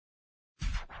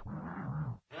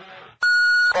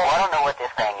Well, I don't know what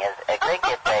this thing is. I think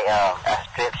it's a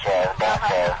strip show, dance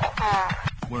show.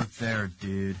 We're there,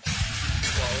 dude.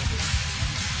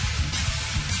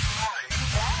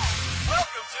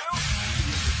 Welcome to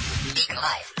Deacon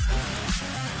Live.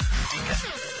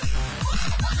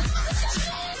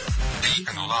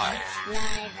 Deacon Live.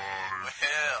 Live.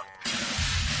 Well,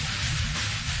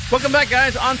 Welcome back,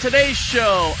 guys. On today's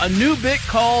show, a new bit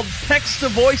called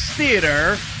Text-to-Voice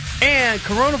Theater, and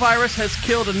coronavirus has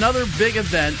killed another big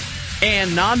event,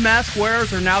 and non-mask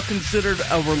wearers are now considered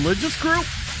a religious group,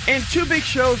 and two big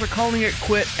shows are calling it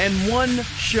quit, and one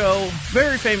show,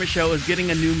 very famous show, is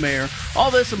getting a new mayor. All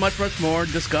this and much, much more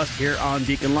discussed here on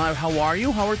Deacon Live. How are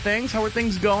you? How are things? How are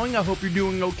things going? I hope you're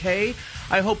doing okay.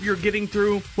 I hope you're getting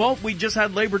through. Well, we just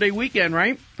had Labor Day weekend,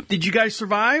 right? Did you guys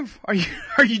survive? Are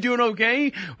you doing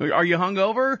okay? Are you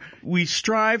hungover? We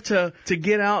strive to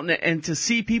get out and to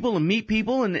see people and meet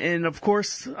people, and of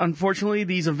course, unfortunately,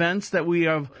 these events that we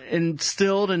have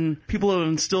instilled and people have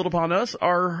instilled upon us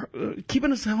are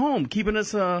keeping us at home, keeping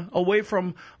us away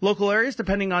from local areas,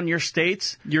 depending on your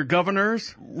states, your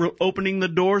governors opening the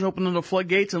doors, opening the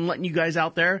floodgates, and letting you guys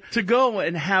out there to go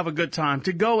and have a good time,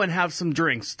 to go and have some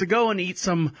drinks, to go and eat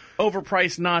some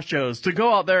overpriced nachos, to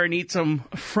go out there and eat some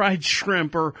fried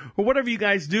shrimp or whatever you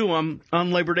guys do on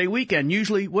Labor Day weekend.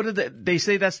 Usually, what did they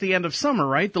say? That's the end of summer,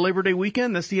 right? The Labor Day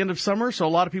weekend, that's the end of summer. So a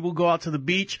lot of people go out to the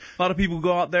beach. A lot of people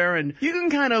go out there and you can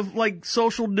kind of like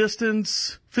social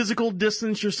distance, physical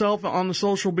distance yourself on the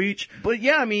social beach. But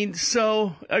yeah, I mean,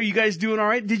 so are you guys doing all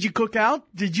right? Did you cook out?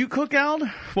 Did you cook out?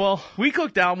 Well, we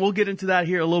cooked out, and we'll get into that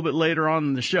here a little bit later on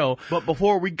in the show. But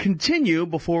before we continue,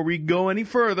 before we go any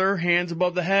further, hands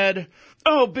above the head.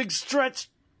 Oh, big stretch.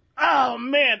 Oh,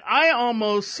 man, I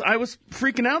was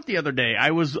freaking out the other day.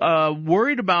 I was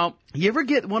worried about, you ever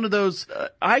get one of those,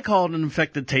 I call it an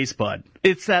infected taste bud.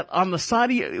 It's that on the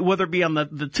side of whether it be on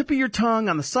the tip of your tongue,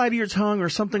 on the side of your tongue, or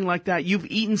something like that, you've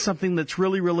eaten something that's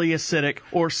really, really acidic,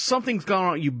 or something's gone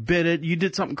on, you bit it, you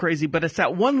did something crazy, but it's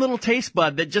that one little taste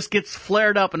bud that just gets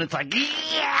flared up, and it's like,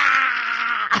 yeah!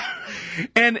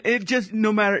 And it just,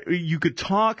 no matter, you could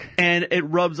talk, and it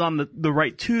rubs on the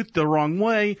right tooth the wrong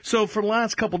way. So for the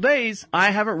last couple days,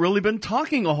 I haven't really been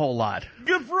talking a whole lot.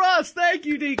 Good for us. Thank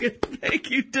you, Deacon.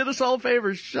 Thank you. Did us all a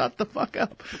favor. Shut the fuck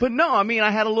up. But no, I mean,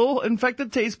 I had a little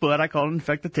infected taste bud. I call it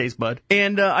infected taste bud.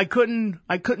 And I couldn't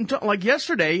talk. Like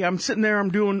yesterday, I'm sitting there,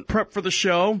 I'm doing prep for the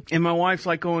show, and my wife's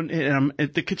like going, and I'm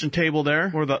at the kitchen table there,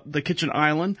 or the kitchen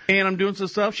island, and I'm doing some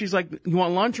stuff. She's like, you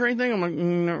want lunch or anything? I'm like,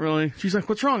 not really. She's like,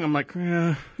 what's wrong? I'm like,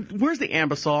 where's the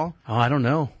Ambisol? Oh, I don't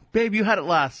know. Babe, you had it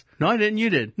last. No, I didn't. You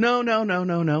did. No.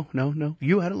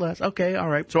 You had it last. Okay, all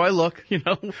right. So I look,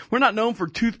 we're not known for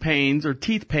tooth pains or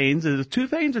teeth pains. Is it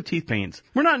tooth pains or teeth pains?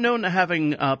 We're not known to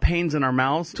having pains in our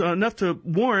mouths enough to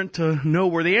warrant to know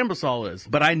where the Ambisol is.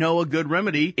 But I know a good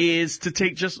remedy is to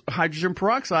take just hydrogen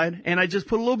peroxide, and I just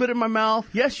put a little bit in my mouth.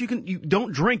 Yes, you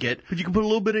don't drink it, but you can put a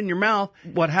little bit in your mouth.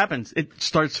 What happens? It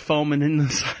starts foaming in the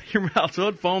side of your mouth. So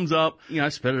it foams up. I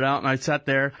spit it out, and I sat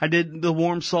there. I did the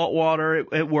warm salt water.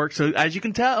 It worked. So as you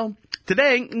can tell,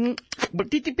 today,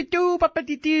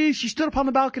 she stood upon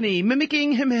the balcony,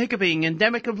 mimicking him hiccuping and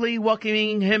demicably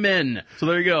welcoming him in. So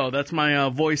there you go. That's my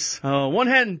voice. 1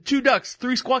 hen, 2 ducks,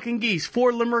 3 squawking geese,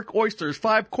 4 limerick oysters,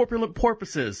 5 corpulent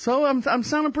porpoises. So I'm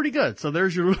sounding pretty good. So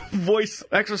there's your voice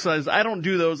exercise. I don't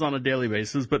do those on a daily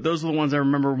basis, but those are the ones I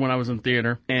remember when I was in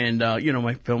theater. And,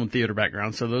 my film and theater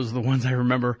background. So those are the ones I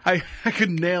remember. I could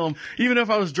nail them. Even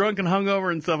if I was drunk and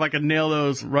hungover and stuff, I could nail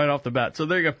those right off the bat. So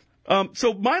there you go.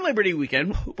 So my Labor Day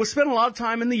weekend was spent a lot of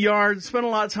time in the yard, spent a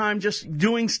lot of time just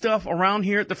doing stuff around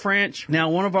here at the Franch. Now,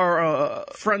 one of our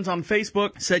friends on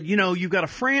Facebook said, you've got a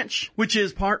Franch, which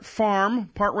is part farm,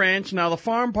 part ranch. Now, the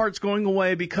farm part's going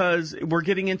away because we're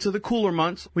getting into the cooler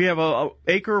months. We have a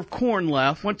acre of corn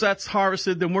left. Once that's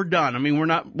harvested, then we're done. I mean,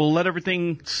 we'll let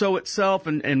everything sow itself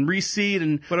and reseed,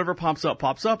 and whatever pops up,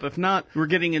 pops up. If not, we're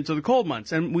getting into the cold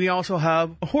months. And we also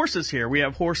have horses here. We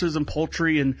have horses and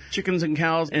poultry and chickens and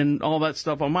cows and all that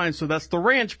stuff on mine. So that's the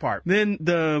ranch part. Then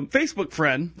the Facebook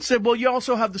friend said, well, you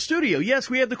also have the studio. Yes,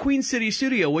 we have the Queen City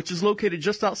studio, which is located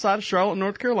just outside of Charlotte,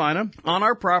 North Carolina, on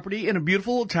our property in a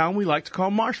beautiful little town we like to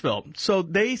call Marshville. So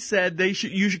they said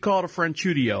you should call it a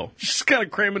Franchudio. Just kind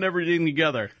of cramming everything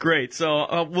together. Great.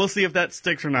 So we'll see if that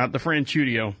sticks or not, the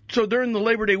Franchudio. So during the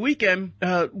Labor Day weekend,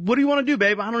 what do you want to do,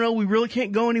 babe? I don't know. We really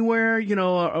can't go anywhere.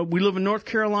 We live in North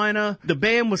Carolina. The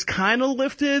ban was kind of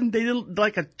lifted. They did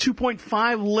like a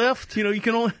 2.5 lift lift. You know, you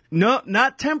can only, no,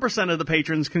 not 10% of the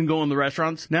patrons can go in the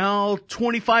restaurants. Now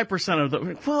 25% of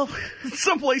the, well,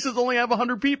 some places only have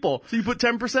 100 people. So you put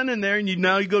 10% in there and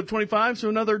now you go to 25, so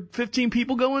another 15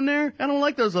 people go in there. I don't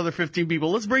like those other 15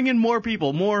 people. Let's bring in more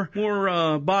people, more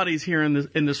bodies here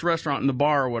in this restaurant, in the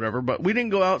bar or whatever. But we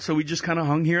didn't go out, so we just kind of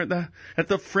hung here at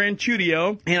the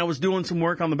Franchudio, and I was doing some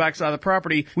work on the backside of the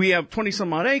property. We have 20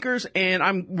 some odd acres,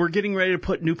 and we're getting ready to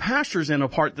put new pastures in a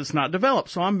part that's not developed.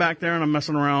 So I'm back there and I'm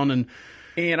messing around, and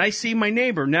I see my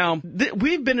neighbor. Now,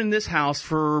 we've been in this house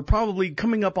for probably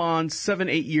coming up on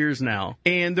 7-8 years now.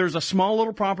 And there's a small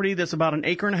little property that's about 1.5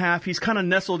 acres. He's kind of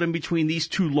nestled in between these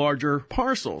two larger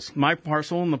parcels. My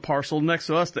parcel and the parcel next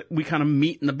to us that we kind of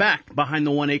meet in the back behind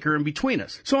the 1 acre in between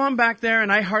us. So I'm back there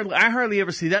and I hardly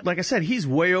ever see that. Like I said, he's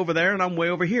way over there and I'm way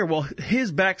over here. Well,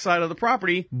 his backside of the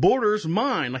property borders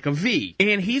mine like a V.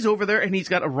 And he's over there and he's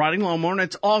got a riding lawnmower and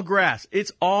it's all grass.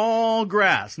 It's all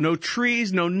grass. No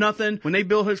trees, no nothing. When they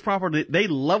built his property, they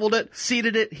leveled it,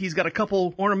 seeded it. He's got a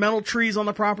couple ornamental trees on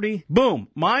the property. Boom.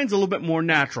 Mine's a little bit more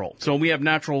natural. So we have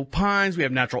natural pines, we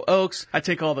have natural oaks. I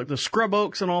take all the scrub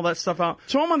oaks and all that stuff out.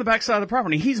 So I'm on the backside of the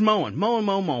property. He's mowing.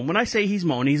 When I say he's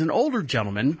mowing, he's an older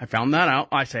gentleman. I found that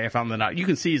out. You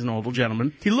can see he's an older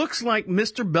gentleman. He looks like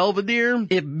Mr. Belvedere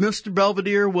if Mr.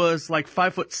 Belvedere was like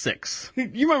 5'6".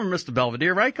 You remember Mr.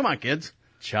 Belvedere, right? Come on, kids.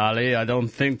 Charlie, I don't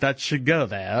think that should go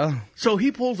there. So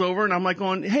he pulls over and I'm like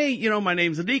going, hey, my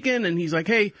name's the Deacon. And he's like,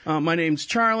 hey, my name's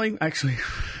Charlie. Actually,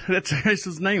 that's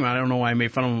his name. I don't know why I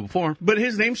made fun of him before. But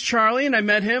his name's Charlie and I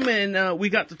met him and we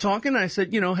got to talking. And I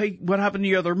said, hey, what happened to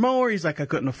your other mower? He's like, I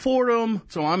couldn't afford them.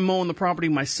 So I'm mowing the property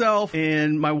myself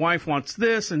and my wife wants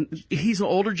this. And he's an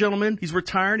older gentleman. He's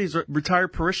retired. He's a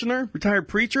retired parishioner, retired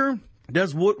preacher.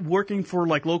 Does working for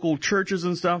like local churches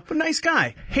and stuff, but nice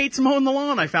guy. Hates mowing the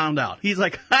lawn, I found out. He's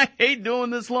like, I hate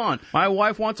doing this lawn. My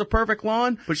wife wants a perfect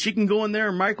lawn, but she can go in there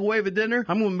and microwave a dinner.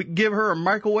 I'm going to give her a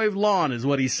microwave lawn is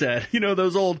what he said.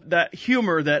 That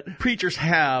humor that preachers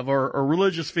have or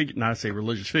religious figures, not to say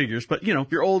religious figures, but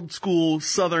your old school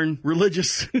Southern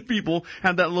religious people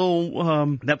have that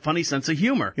little, that funny sense of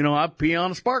humor. I'd pee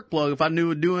on a spark plug if I knew it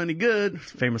would do any good.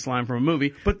 Famous line from a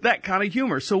movie, but that kind of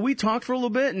humor. So we talked for a little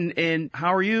bit and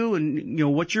how are you?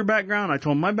 And, what's your background? I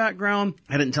told him my background.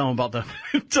 I didn't tell him about the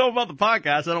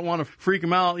podcast. I don't want to freak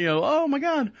him out, oh my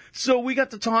God. So we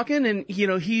got to talking and,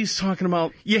 he's talking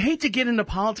about, you hate to get into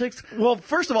politics. Well,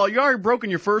 first of all, you already broken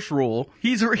your first rule.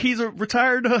 He's a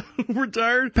retired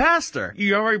pastor.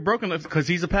 You already broken it because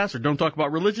he's a pastor. Don't talk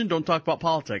about religion. Don't talk about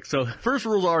politics. So first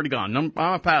rule's already gone. I'm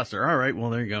a pastor. All right. Well,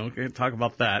 there you go. Okay. Talk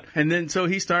about that. And then, so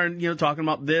he started, talking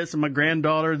about this and my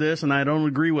granddaughter this, and I don't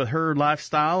agree with her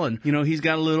lifestyle. And, he's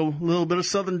got a little bit of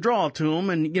Southern drawl to him.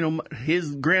 And,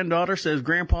 his granddaughter says,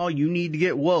 Grandpa, you need to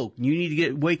get woke. You need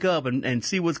to wake up and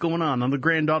see what's going on. Now, the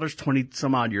granddaughter's 20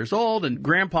 some odd years old. And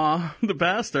Grandpa, the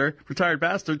pastor, retired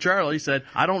pastor, Charlie, said,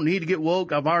 I don't need to get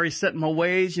woke. I've already set my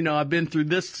ways. I've been through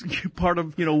this part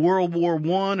of, World War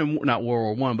I and not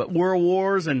World War I, but world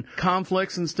wars and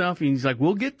conflicts and stuff. And he's like,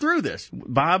 we'll get through this.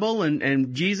 Bible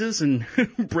and Jesus and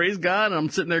praise God. And I'm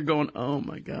sitting there going, oh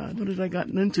my God, what did I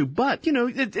gotten into? But,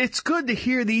 it's good to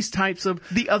hear these types of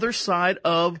the other side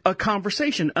of a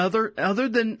conversation, other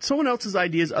than someone else's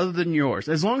ideas, other than yours.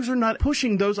 As long as they're not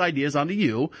pushing those ideas onto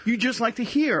you, you just like to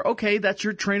hear, okay, that's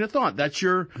your train of thought.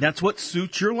 That's what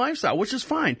suits your lifestyle, which is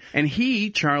fine. And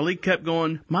Charlie, kept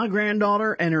going, my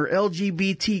granddaughter and her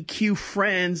LGBTQ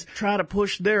friends try to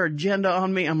push their agenda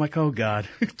on me. I'm like, oh God.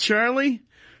 Charlie,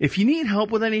 if you need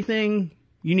help with anything,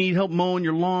 you need help mowing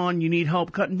your lawn, you need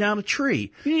help cutting down a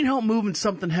tree, you need help moving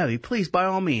something heavy, please, by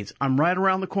all means. I'm right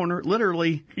around the corner,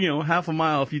 literally, half a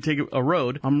mile if you take a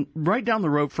road. I'm right down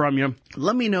the road from you.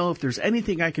 Let me know if there's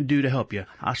anything I can do to help you.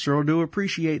 I sure do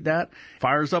appreciate that.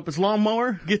 Fires up his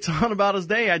lawnmower, gets on about his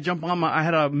day. I jump on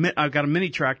I've got a mini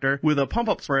tractor with a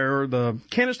pump-up sprayer, the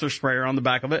canister sprayer on the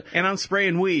back of it, and I'm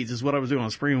spraying weeds is what I was doing. I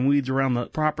was spraying weeds around the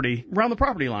property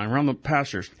line, around the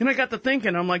pastures. And I got to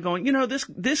thinking, I'm like going,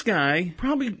 this guy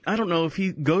probably, I don't know if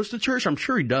he goes to church. I'm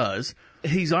sure he does.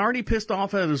 He's already pissed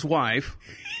off at his wife.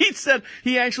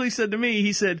 He actually said to me,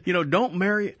 he said, don't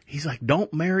marry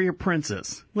a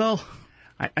princess. Well,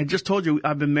 I just told you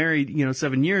I've been married,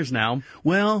 7 years now.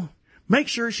 Well, make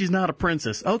sure she's not a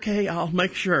princess. Okay, I'll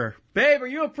make sure. Babe, are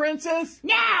you a princess?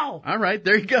 No! All right,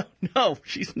 there you go. No,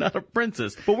 she's not a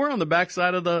princess. But we're on the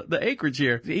backside of the acreage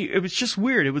here. It was just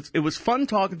weird. It was fun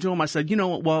talking to him. I said, you know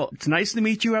what, well, it's nice to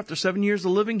meet you after 7 years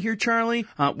of living here, Charlie.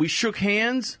 We shook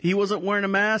hands. He wasn't wearing a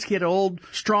mask. He had an old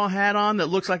straw hat on that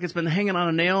looks like it's been hanging on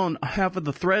a nail and half of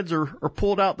the threads are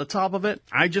pulled out the top of it.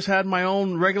 I just had my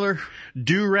own regular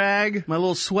do-rag, my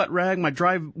little sweat rag, my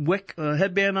dry wick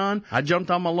headband on. I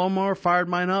jumped on my lawnmower, fired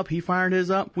mine up. He fired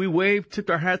his up. We waved, tipped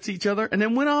our hats to each other, and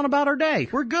then went on about our day.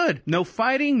 We're good. No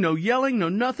fighting, no yelling, no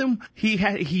nothing.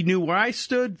 He knew where I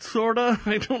stood, sorta.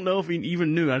 I don't know if he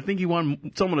even knew. I think he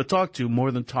wanted someone to talk to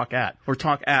more than talk at, or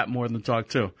talk at more than talk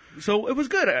to. So it was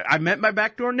good. I met my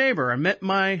backdoor neighbor. I met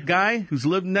my guy who's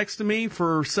lived next to me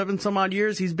for 7 some odd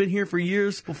years. He's been here for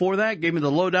years before that. Gave me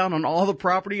the lowdown on all the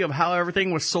property of how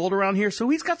everything was sold around here. So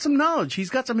he's got some knowledge. He's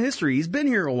got some history. He's been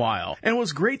here a while. And it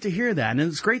was great to hear that. And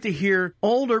it's great to hear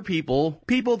older people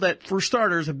that for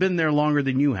starters have been there longer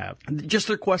than you have. Just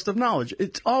their quest of knowledge.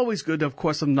 It's always good to have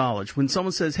quest of knowledge. When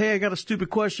someone says, hey, I got a stupid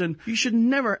question, you should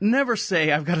never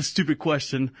say, I've got a stupid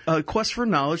question. A quest for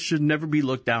knowledge should never be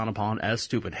looked down upon as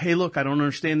stupid. Hey, look, I don't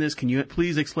understand this. Can you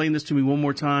please explain this to me one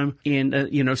more time? And,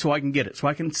 so I can get it. So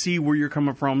I can see where you're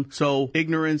coming from. So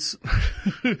ignorance,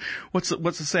 what's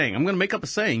the saying? I'm going to make up a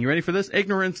saying. You ready for this?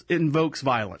 Ignorance invokes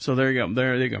violence. So there you go.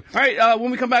 There you go. All right. When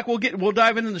we come back, we'll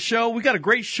dive into the show. We got a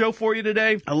great show for you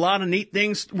today. A lot of neat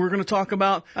things we're going to talk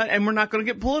about, and we're not going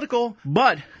to get political,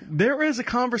 but there is a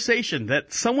conversation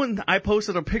that I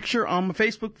posted a picture on my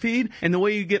Facebook feed, and the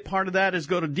way you get part of that is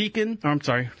go to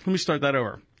let me start that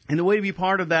over. And the way to be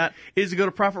part of that is to go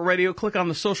to Prophet Radio, click on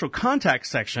the social contact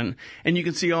section, and you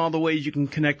can see all the ways you can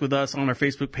connect with us on our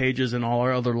Facebook pages and all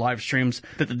our other live streams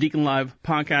that the Deacon Live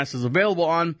podcast is available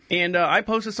on. And I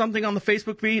posted something on the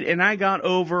Facebook feed, and I got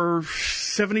over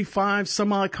 75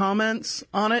 some odd comments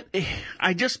on it.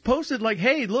 I just posted like,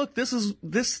 hey, look, this.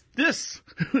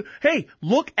 Hey,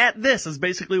 look at this is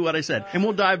basically what I said. And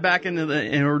we'll dive into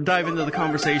the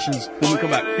conversations when we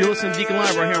come back. You're listening to Deacon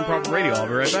Live right here on Prophet Radio. I'll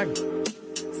be right back.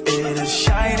 It is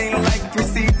shining like 3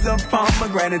 seeds of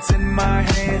pomegranates in my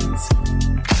hands.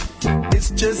 It's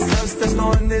just us that's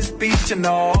on this beach and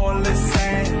all this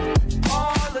sand, all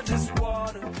of this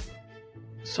water.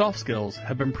 Soft skills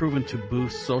have been proven to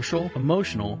boost social,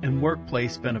 emotional, and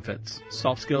workplace benefits.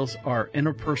 Soft skills are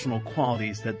interpersonal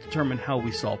qualities that determine how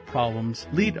we solve problems,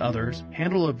 lead others,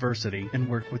 handle adversity, and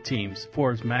work with teams.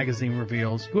 Forbes magazine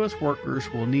reveals U.S. workers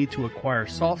will need to acquire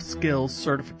soft skills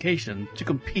certification to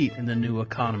compete in the new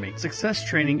economy. Success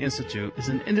Training Institute is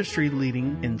an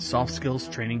industry-leading in soft skills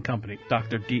training company.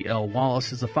 Dr. D.L.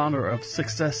 Wallace is the founder of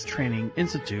Success Training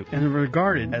Institute and is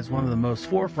regarded as one of the most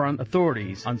forefront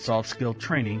authorities on soft skill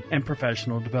training and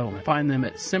professional development. Find them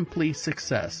at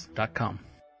simplysuccess.com.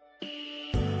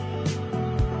 Please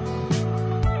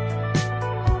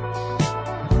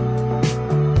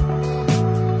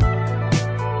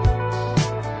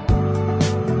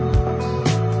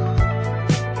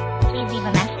leave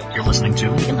a message. You're listening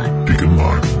to Deacon Live. Deacon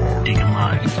Live. Deacon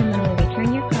Live. Someone will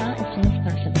return your call as soon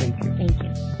as possible. Thank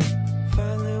you.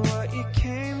 Finally what you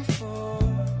came for.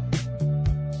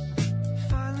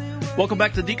 Welcome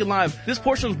back to Deacon Live. This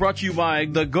portion is brought to you by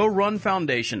the Go Run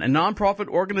Foundation, a nonprofit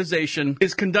organization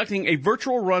is conducting a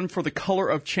virtual run for the color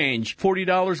of change.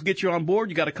 $40 gets you on board.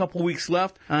 You got a couple weeks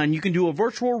left, and you can do a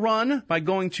virtual run by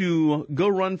going to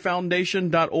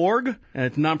GoRunFoundation.org. And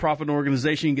it's a nonprofit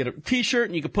organization. You can get a T-shirt,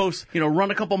 and you can post,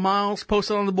 run a couple miles, post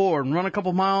it on the board, and run a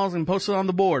couple miles and post it on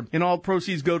the board. And all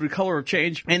proceeds go to color of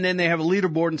change. And then they have a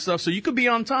leaderboard and stuff, so you could be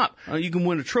on top. You can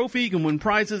win a trophy, you can win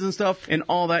prizes and stuff, and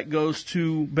all that goes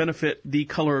to benefit the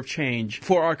color of change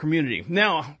for our community.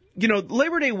 Now,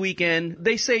 Labor Day weekend,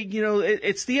 they say,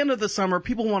 it's the end of the summer.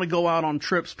 People want to go out on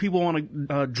trips. People want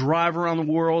to drive around the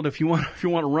world. If you want to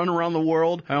run around the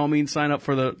world, by all means, sign up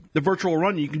for the virtual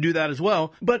run. You can do that as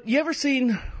well. But you ever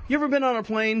been on a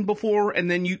plane before and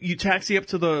then you taxi up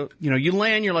to you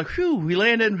land, you're like, whew, we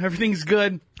landed, everything's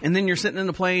good. And then you're sitting in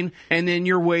the plane and then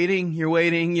you're waiting,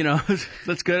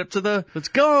 let's get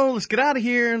out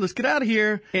of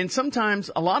here. And sometimes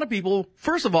a lot of people,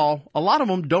 first of all, a lot of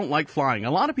them don't like flying.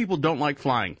 A lot of people don't like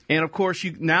flying. And of course,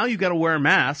 now you got to wear a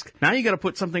mask. Now you got to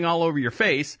put something all over your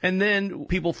face. And then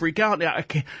people freak out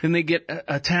and they get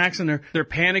attacks and they're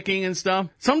panicking and stuff.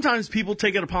 Sometimes people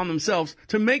take it upon themselves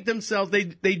to make themselves, they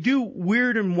do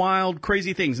weird and wild,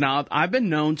 crazy things. Now, I've been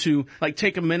known to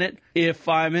take a minute if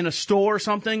I'm in a store or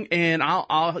something and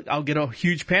I'll get a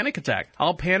huge panic attack.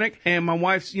 I'll panic and my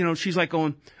wife's, she's like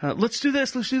going, let's do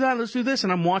this, let's do that, let's do this.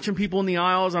 And I'm watching people in the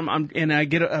aisles and I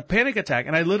get a panic attack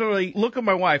and I literally look at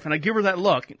my wife and I give her that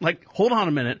look, like, hold on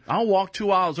a minute. I'll walk 2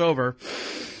 aisles over.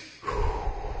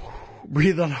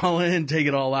 breathe it all in, take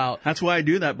it all out. That's why I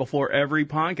do that before every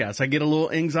podcast. I get a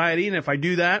little anxiety, and if I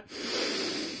do that,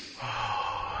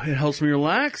 it helps me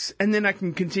relax, and then I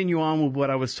can continue on with what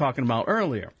I was talking about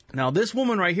earlier. Now, this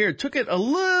woman right here took it a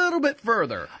little bit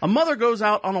further. A mother goes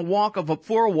out on a walk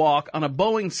for a walk on a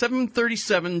Boeing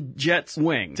 737 jet's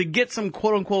wing to get some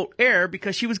quote-unquote air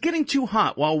because she was getting too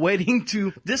hot while waiting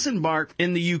to disembark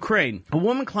in the Ukraine. A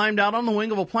woman climbed out on the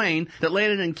wing of a plane that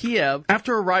landed in Kiev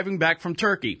after arriving back from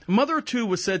Turkey. A mother of two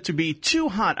was said to be too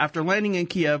hot after landing in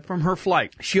Kiev from her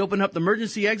flight. She opened up the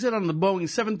emergency exit on the Boeing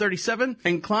 737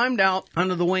 and climbed out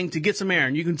onto the wing to get some air.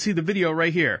 And you can see the video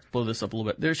right here. Blow this up a little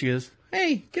bit. There she is.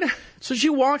 Hey, get out. So she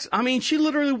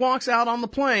literally walks out on the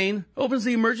plane, opens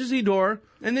the emergency door,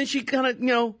 and then she kind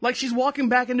of, like she's walking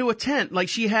back into a tent like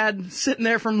she had sitting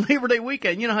there from Labor Day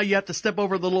weekend. You know how you have to step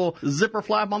over the little zipper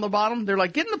flap on the bottom? They're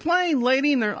like, get in the plane,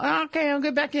 lady. And they're, okay, I'll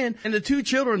get back in. And the two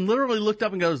children literally looked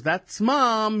up and goes, that's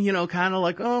mom, kind of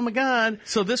like, oh my God.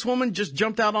 So this woman just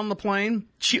jumped out on the plane.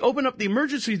 She opened up the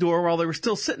emergency door while they were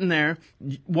still sitting there,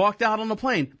 walked out on the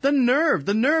plane. The nerve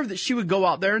that she would go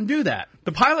out there and do that.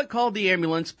 The pilot called the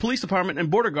ambulance, police department, and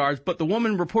border guards, but the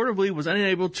woman reportedly was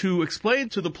unable to explain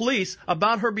to the police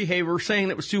about her behavior,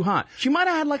 saying it was too hot. She might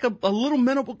have had like a little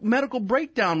medical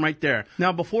breakdown right there.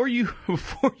 Now, before you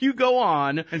go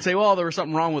on and say, well, there was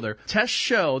something wrong with her, tests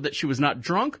show that she was not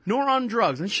drunk nor on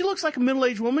drugs. And she looks like a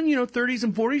middle-aged woman, 30s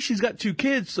and 40s. She's got two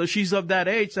kids, so she's of that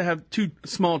age to have two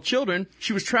small children.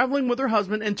 She was traveling with her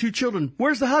husband and two children.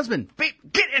 Where's the husband? Babe,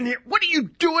 get in here. What are you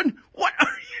doing? What are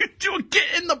you doing?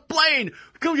 Get in the plane.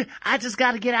 I just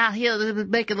got to get out here to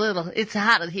make it a little. It's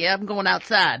hot in here. I'm going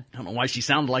outside. I don't know why she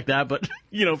sounded like that, but,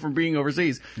 from being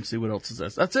overseas. Let's see what else is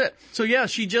this. That's it. So, yeah,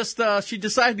 she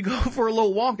decided to go for a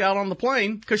little walk out on the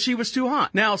plane because she was too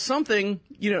hot. Now,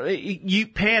 you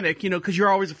panic, because you're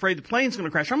always afraid the plane's going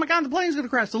to crash. Oh, my God, the plane's going to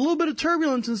crash. A little bit of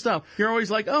turbulence and stuff. You're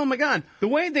always like, oh, my God. The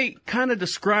way they kind of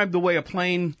describe the way a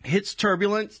plane hits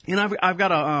turbulence, and I've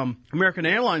got a American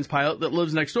Airlines pilot that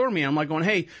lives next door to me. I'm like going,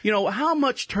 hey, how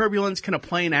much turbulence can a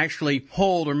plane actually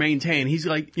hold or maintain? He's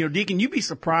like, Deacon, you'd be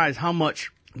surprised how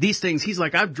much these things, he's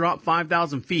like, I've dropped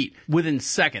 5,000 feet within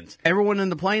seconds. Everyone in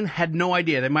the plane had no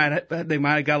idea. They might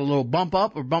have got a little bump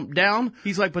up or bump down.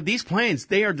 He's like, but these planes,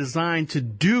 they are designed to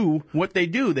do what they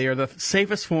do. They are the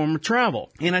safest form of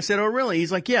travel. And I said, oh, really?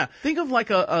 He's like, yeah. Think of like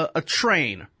a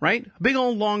train, right? A big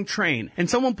old long train. And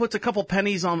someone puts a couple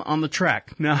pennies on the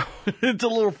track. Now, it's a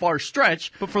little far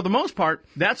stretch, but for the most part,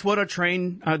 that's what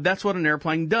that's what an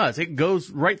airplane does. It goes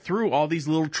right through all these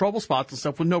little trouble spots and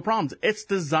stuff with no problems. It's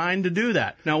designed to do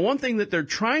that. Now, one thing that they're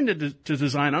trying to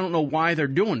design, I don't know why they're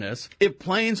doing this, if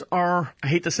planes are, I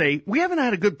hate to say, we haven't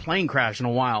had a good plane crash in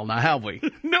a while now, have we?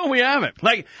 No, we haven't.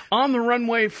 Like, on the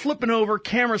runway, flipping over,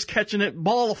 cameras catching it,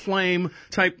 ball of flame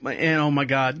type, and oh my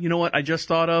God, you know what I just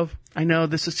thought of? I know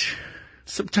this is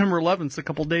September 11th, a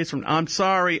couple days from now. I'm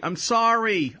sorry. I'm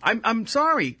sorry.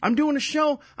 I'm doing a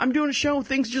show.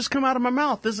 Things just come out of my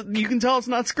mouth. You can tell it's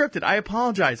not scripted. I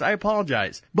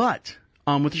apologize. But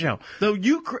with the show. The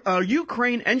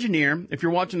Ukraine engineer, if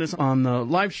you're watching this on the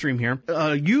live stream here,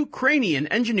 a Ukrainian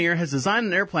engineer has designed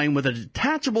an airplane with a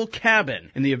detachable cabin.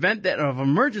 In the event of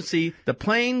emergency, the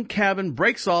plane cabin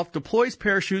breaks off, deploys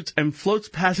parachutes, and floats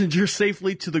passengers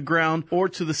safely to the ground or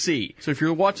to the sea. So if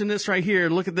you're watching this right here,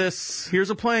 look at this.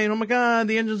 Here's a plane. Oh my God,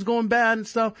 the engine's going bad and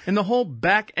stuff. And the whole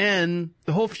back end,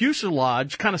 the whole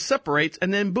fuselage kind of separates,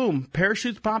 and then boom,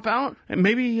 parachutes pop out, and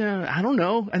maybe, I don't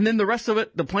know. And then the rest of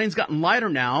it, the plane's gotten lighter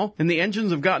now, and the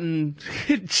engines have gotten,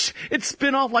 it's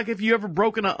spin off like if you ever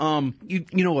broken a, you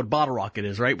know what bottle rocket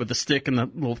is, right? With the stick and the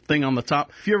little thing on the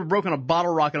top. If you ever broken a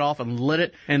bottle rocket off and lit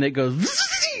it, and it goes,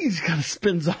 it kind of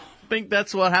spins off. I think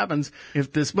that's what happens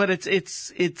but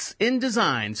it's in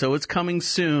design, so it's coming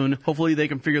soon. Hopefully they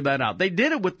can figure that out. They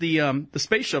did it with the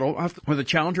space shuttle with the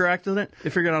Challenger accident. They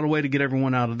figured out a way to get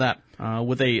everyone out of that.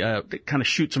 It kind of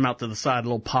shoots them out to the side, a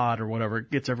little pod or whatever.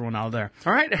 It gets everyone out of there.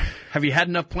 All right. Have you had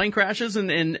enough plane crashes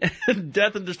and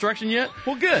death and destruction yet?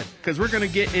 Well, good, because we're going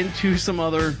to get into some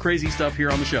other crazy stuff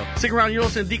here on the show. Stick around. You're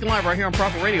listening to Deacon Live right here on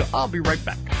Prophet Radio. I'll be right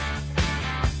back.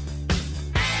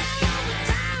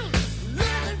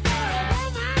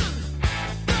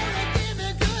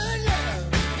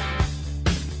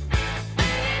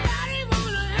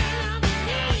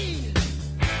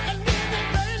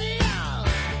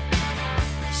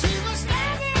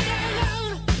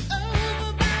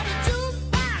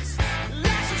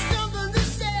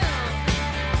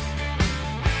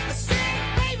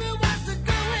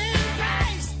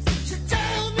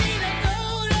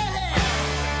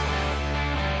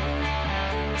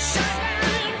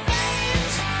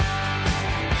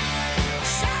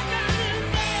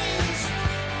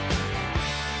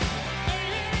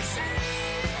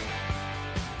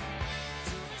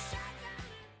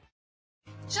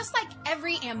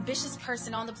 ambitious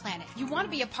person on the planet. You want to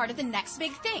be a part of the next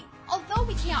big thing. Although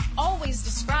we can't always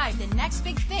describe the next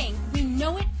big thing, we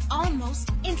know it almost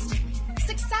instantly.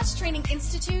 Success Training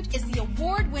Institute is the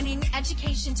award-winning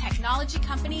education technology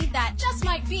company that just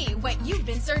might be what you've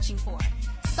been searching for.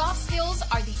 Soft skills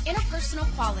are the interpersonal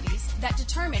qualities that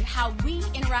determine how we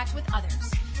interact with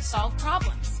others, solve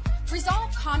problems,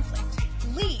 resolve conflict,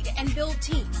 lead and build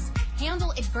teams,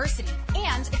 handle adversity,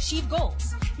 and achieve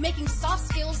goals, making soft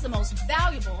skills the most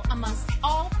valuable amongst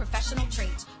all professional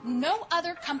traits. No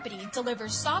other company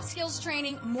delivers soft skills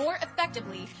training more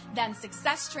effectively than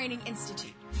Success Training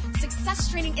Institute. Success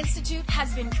Training Institute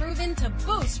has been proven to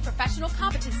boost professional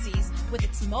competencies with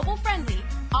its mobile-friendly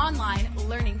online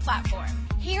learning platform.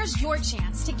 Here's your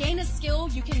chance to gain a skill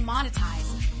you can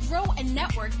monetize, grow a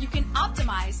network you can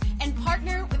optimize, and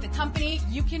partner with a company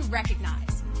you can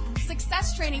recognize.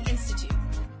 Success Training Institute.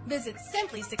 Visit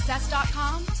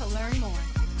simplysuccess.com to learn more.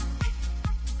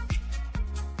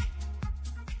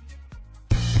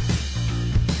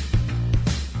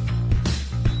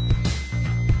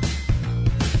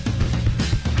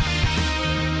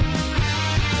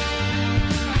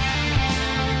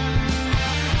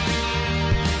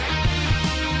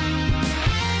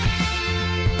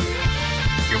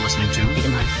 You're listening to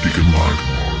Deacon Live. Deacon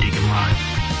Live.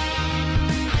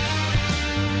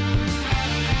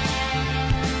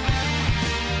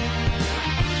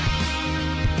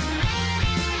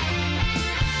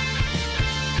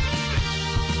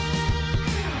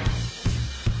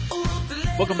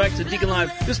 Welcome back to Deacon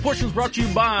Live. This portion is brought to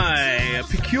you by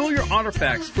Peculiar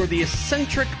Artifacts for the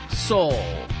Eccentric Soul.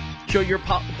 Show your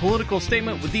political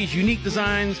statement with these unique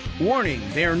designs. Warning,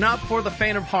 they are not for the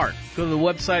faint of heart. Go to the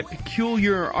website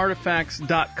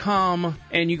peculiarartifacts.com,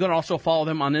 and you can also follow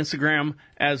them on Instagram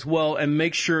as well. And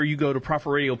make sure you go to Prophet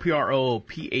Radio,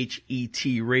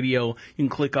 PROPHET Radio. You can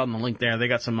click on the link there. They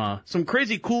got some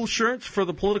crazy cool shirts for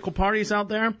the political parties out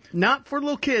there. Not for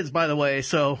little kids, by the way.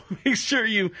 So make sure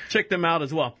you check them out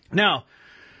as well. Now,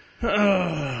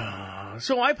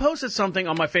 so I posted something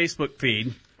on my Facebook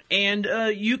feed. And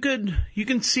you can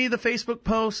see the Facebook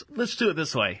post. Let's do it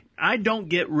this way. I don't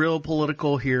get real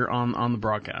political here on the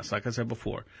broadcast, like I said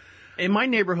before. In my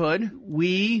neighborhood,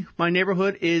 my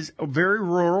neighborhood is very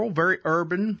rural, very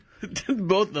urban.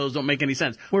 Both of those don't make any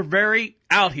sense. We're very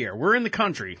out here. We're in the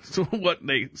country. So what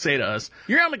they say to us,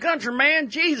 you're out in the country, man.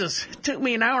 Jesus, it took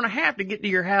me an hour and a half to get to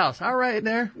your house. All right,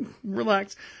 there.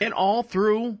 Relax. And all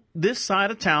through this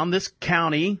side of town, this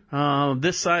county,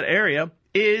 this side area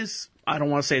is, I don't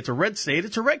want to say it's a red state,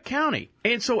 it's a red county.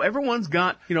 And so everyone's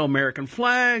got, American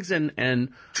flags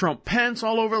and Trump Pence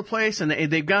all over the place, and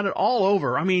they've got it all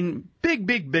over. I mean,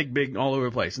 big all over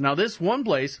the place. Now, this one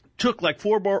place took like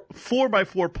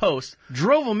 4x4 posts,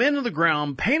 drove them into the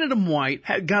ground, painted them white,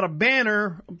 got a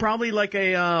banner, probably like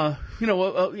a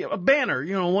banner,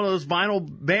 one of those vinyl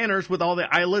banners with all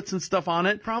the eyelets and stuff on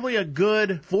it, probably a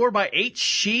good 4x8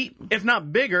 sheet, if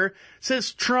not bigger. It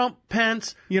says Trump,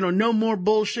 Pence, no more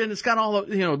bullshit. It's got all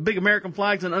the, big American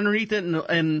flags, and underneath it,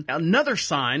 and another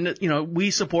sign that, we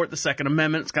support the Second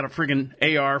Amendment. It's got a friggin'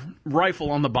 AR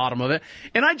rifle on the bottom of it.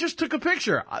 And I just took a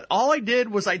picture. All I did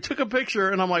was I took a picture,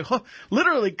 and I'm like,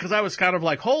 literally, because I was kind of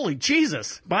like, holy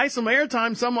Jesus, buy some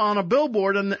airtime, some on a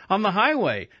billboard on the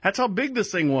highway. That's how big this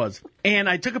thing was. And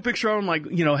I took a picture of him like,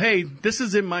 hey, this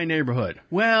is in my neighborhood.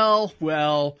 Well,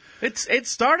 it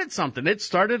started something. It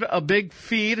started a big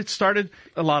feed. It started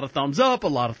a lot of thumbs up, a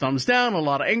lot of thumbs down, a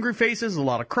lot of angry faces, a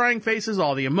lot of crying faces,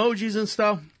 all the emojis and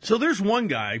stuff. So there's one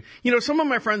guy, some of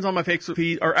my friends on my Facebook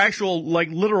feed are actual, like,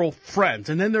 literal friends.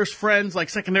 And then there's friends, like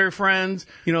secondary friends,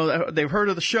 they've heard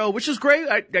of the show, which is great.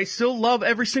 I still love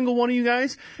every single one of you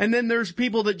guys. And then there's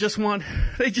people that just want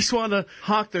to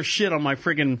hawk their shit on my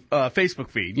friggin' Facebook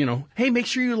feed, Hey, make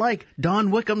sure you like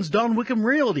Don Wickham's Don Wickham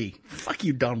Realty. Fuck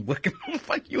you, Don Wickham.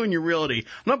 Fuck you and your realty.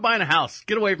 I'm not buying a house.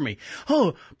 Get away from me.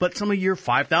 Oh, but some of your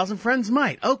 5,000 friends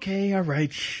might. Okay, all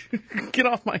right. Get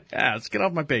off my ass. Get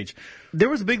off my page. There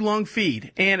was a big long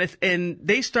feed, and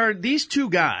they started, these two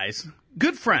guys,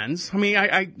 good friends. I mean,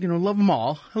 I love them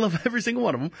all. I love every single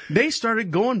one of them. They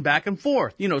started going back and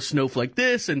forth. Snowflake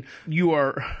this, and you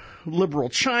are liberal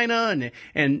China,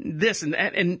 and this and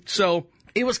that, and so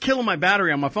it was killing my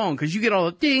battery on my phone, because you get all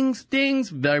the dings,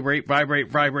 vibrate.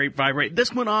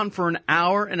 This went on for an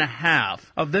hour and a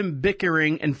half of them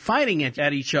bickering and fighting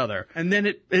at each other. And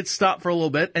then it stopped for a little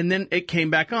bit, and then it came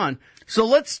back on. So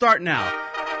let's start now.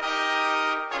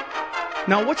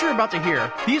 Now, what you're about to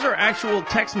hear, these are actual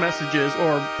text messages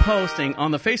or posting on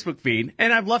the Facebook feed,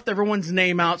 and I've left everyone's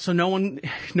name out so no one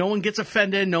gets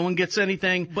offended, no one gets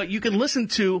anything, but you can listen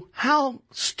to how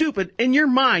stupid in your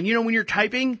mind, when you're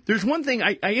typing. There's one thing,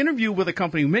 I interviewed with a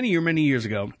company many years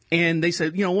ago, and they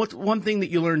said, what's one thing that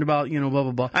you learned about, blah,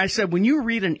 blah, blah. I said, when you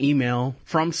read an email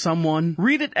from someone,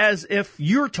 read it as if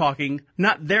you're talking,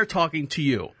 not they're talking to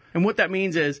you. And what that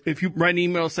means is, if you write an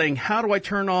email saying, how do I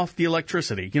turn off the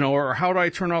electricity, or how do I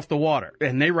turn off the water?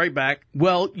 And they write back,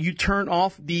 well, you turn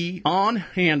off the on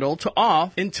handle to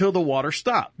off until the water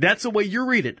stops. That's the way you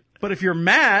read it. But if you're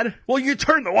mad, well, you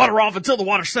turn the water off until the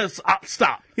water says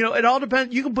stop. It all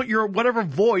depends. You can put your whatever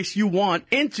voice you want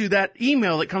into that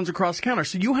email that comes across the counter.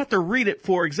 So you have to read it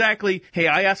for exactly, hey,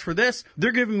 I asked for this.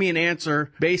 They're giving me an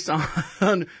answer based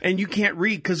on, and you can't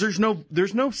read because there's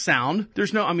no sound.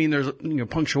 There's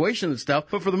punctuation and stuff.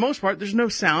 But for the most part, there's no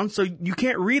sound. So you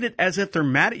can't read it as if they're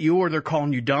mad at you or they're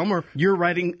calling you dumb or you're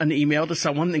writing an email to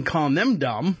someone and calling them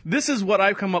dumb. This is what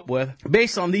I've come up with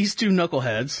based on these two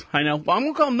knuckleheads. I know. Well, I'm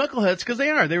going to call them knuckleheads because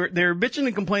they are. They're bitching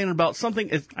and complaining about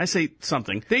something. I say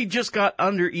something. They just got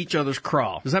under each other's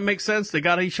craw. Does that make sense? They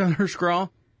got each other's craw?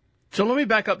 So let me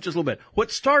back up just a little bit. What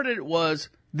started was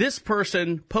this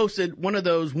person posted one of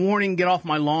those warning, get off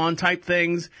my lawn type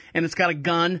things, and it's got a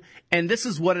gun, and this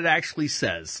is what it actually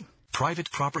says.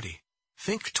 Private property.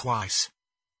 Think twice.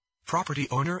 Property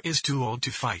owner is too old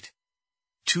to fight,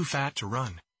 too fat to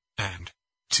run, and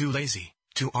too lazy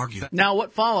to argue. Now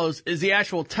what follows is the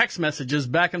actual text messages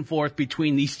back and forth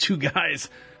between these two guys.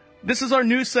 This is our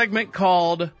new segment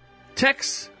called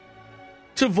Text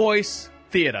to Voice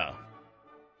Theater.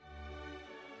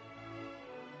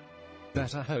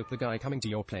 Better hope the guy coming to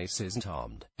your place isn't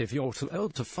armed. If you're too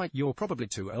old to fight, you're probably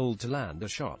too old to land a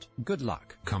shot. Good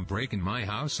luck. Come break in my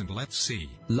house and let's see.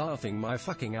 Laughing my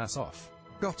fucking ass off.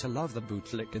 Gotta love the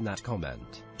bootlick in that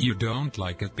comment. You don't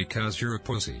like it because you're a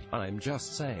pussy. I'm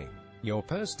just saying. Your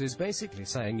post is basically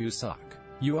saying you suck.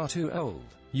 You are too old.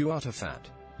 You are too fat.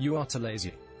 You are too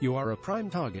lazy. You are a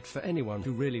prime target for anyone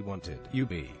who really wanted you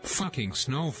be. Fucking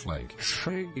snowflake.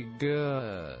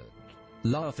 Triggered.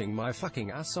 Laughing my fucking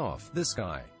ass off. This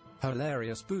guy.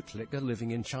 Hilarious bootlicker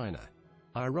living in China.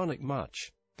 Ironic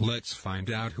much. Let's find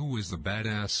out who is the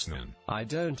badass then. I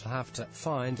don't have to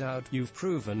find out. You've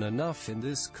proven enough in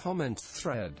this comment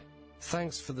thread.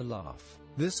 Thanks for the laugh.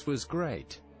 This was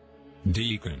great.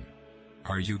 Deacon,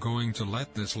 are you going to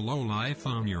let this lowlife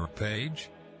on your page?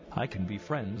 I can be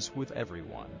friends with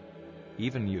everyone.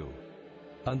 Even you.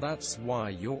 And that's why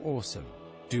you're awesome,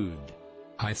 dude.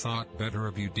 I thought better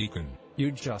of you, Deacon.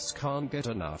 You just can't get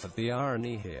enough of the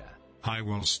irony here. I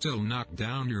will still knock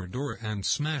down your door and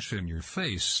smash in your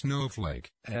face,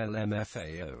 snowflake.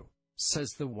 LMFAO,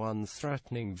 says the one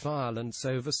threatening violence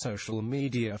over social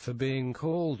media for being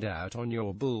called out on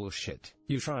your bullshit.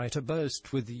 You try to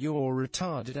boast with your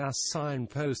retarded ass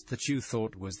signpost that you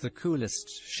thought was the coolest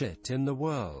shit in the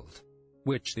world.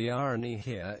 Which the irony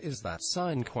here is that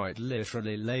sign quite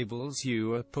literally labels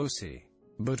you a pussy.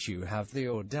 But you have the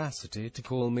audacity to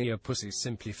call me a pussy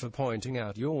simply for pointing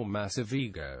out your massive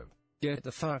ego. Get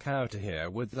the fuck out of here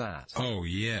with that. Oh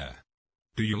yeah.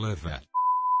 Do you live at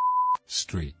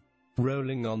street?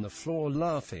 Rolling on the floor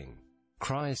laughing.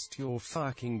 Christ, you're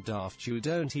fucking daft. You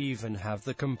don't even have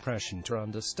the compression to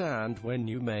understand when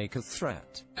you make a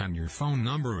threat. And your phone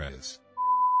number is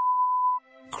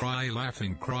cry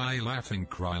laughing, cry laughing,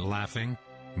 cry laughing.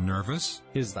 Nervous?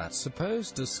 Is that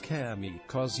supposed to scare me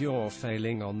cause you're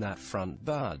failing on that front,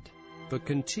 bud? But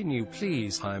continue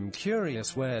please, I'm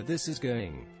curious where this is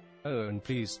going. Oh, and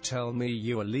please tell me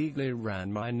you illegally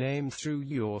ran my name through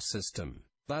your system.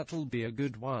 That'll be a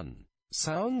good one.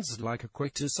 Sounds like a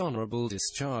quick dishonorable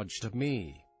discharge to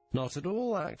me. Not at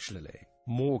all actually.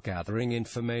 More gathering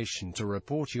information to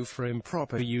report you for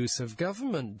improper use of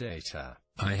government data.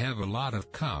 I have a lot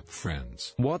of cop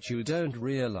friends. What you don't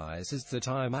realize is that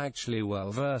I'm actually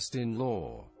well versed in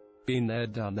law. Been there,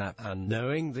 done that, and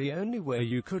knowing the only way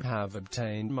you could have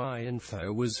obtained my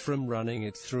info was from running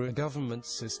it through a government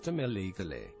system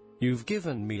illegally. You've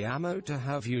given me ammo to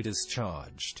have you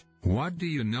discharged. What do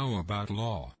you know about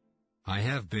law? I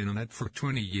have been in it for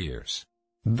 20 years.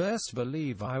 Best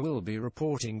believe I will be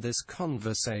reporting this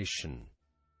conversation.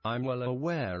 I'm well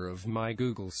aware of my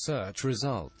Google search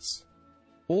results.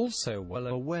 Also well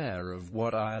aware of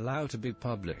what I allow to be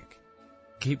public.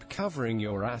 Keep covering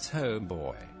your at-home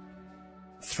boy.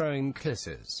 Throwing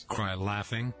kisses. Cry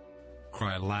laughing.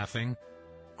 Cry laughing.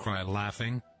 Cry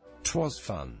laughing. 'Twas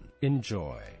fun.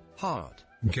 Enjoy. Heart.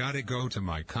 Gotta go to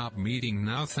my cop meeting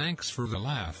now. Thanks for the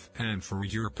laugh and for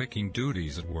your picking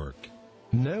duties at work.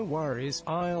 No worries,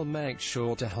 I'll make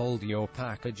sure to hold your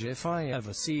package if I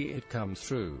ever see it come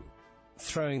through.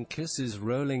 Throwing kisses,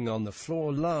 rolling on the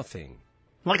floor, laughing.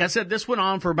 Like I said, this went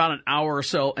on for about an hour or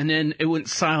so, and then it went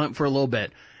silent for a little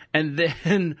bit. And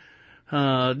then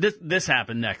this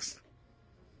happened next.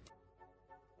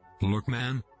 Look,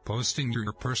 man, posting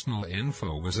your personal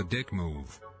info was a dick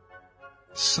move.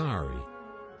 Sorry.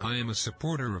 I am a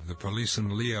supporter of the police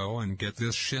in Leo and get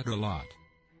this shit a lot.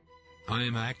 I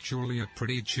am actually a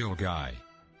pretty chill guy.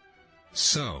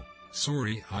 So,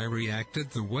 sorry I reacted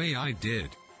the way I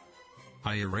did.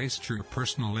 I erased your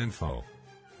personal info.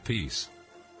 Peace.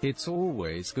 It's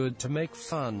always good to make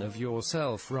fun of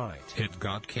yourself, right? It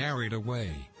got carried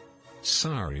away.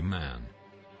 Sorry, man.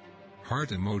 Heart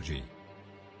emoji.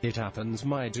 It happens,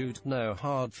 my dude. No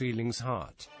hard feelings,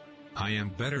 heart. I am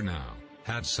better now.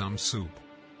 Had some soup.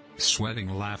 Sweating,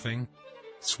 laughing.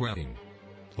 Sweating.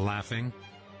 Laughing.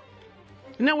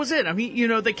 And that was it. I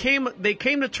mean, they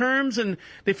came to terms, and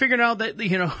they figured out that,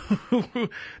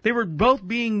 they were both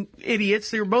being idiots.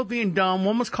 They were both being dumb.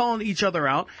 One was calling each other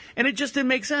out, and it just didn't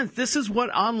make sense. This is what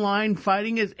online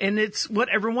fighting is, and it's what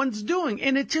everyone's doing,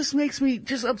 and it just makes me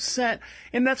just upset.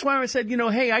 And that's why I said,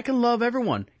 hey, I can love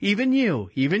everyone. Even you,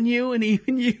 and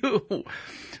even you.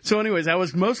 So anyways, I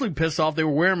was mostly pissed off. They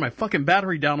were wearing my fucking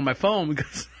battery down on my phone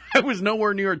because I was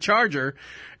nowhere near a charger.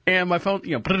 And my phone,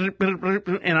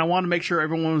 and I want to make sure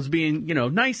everyone was being,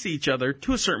 nice to each other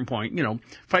to a certain point,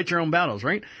 fight your own battles,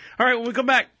 right? All right, when we come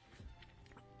back,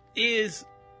 we'll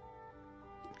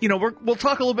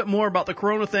talk a little bit more about the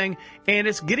corona thing, and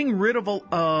it's getting rid of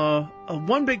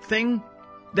one big thing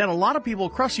that a lot of people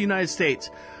across the United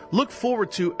States look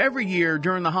forward to every year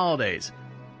during the holidays.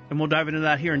 And we'll dive into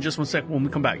that here in just 1 second when we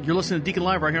come back. You're listening to Deacon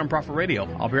Live right here on Prophet Radio.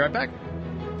 I'll be right back.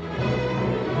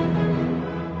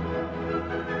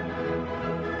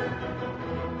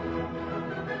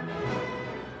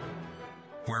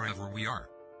 Wherever we are,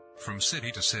 from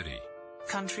city to city,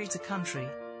 country to country,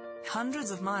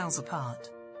 hundreds of miles apart,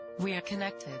 we are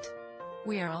connected.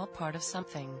 We are all part of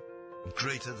something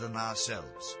greater than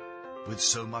ourselves. With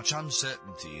so much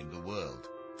uncertainty in the world,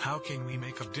 how can we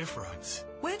make a difference?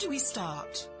 Where do we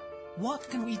start? What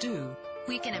can we do?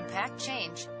 We can impact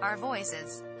change. Our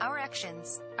voices, our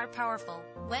actions, are powerful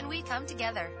when we come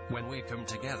together. When we come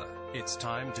together, it's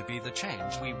time to be the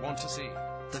change we want to see.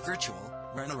 The virtual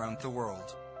run around the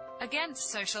world. Against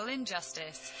social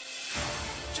injustice.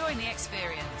 Join the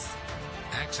experience.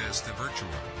 Access the virtual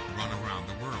run around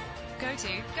the world. Go to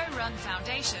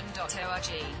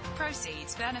GoRunFoundation.org.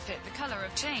 Proceeds benefit the Color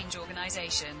of Change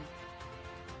organization.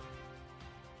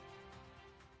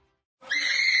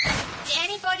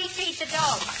 Anybody feed the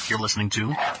dog? You're listening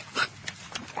to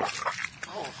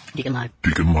Deacon Live.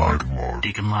 Deacon Live.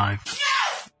 Deacon Live.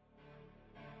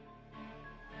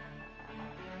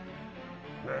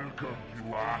 Welcome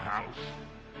to our house,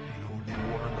 the only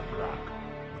one on the block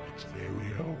with its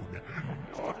very own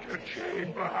torture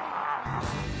chamber.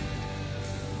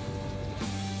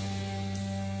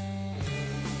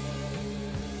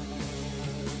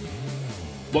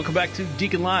 Welcome back to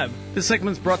Deacon Live. This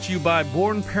segment's brought to you by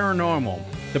Born Paranormal.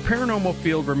 The paranormal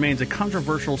field remains a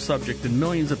controversial subject, and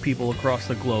millions of people across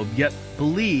the globe yet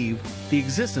believe the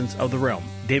existence of the realm.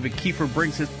 David Kiefer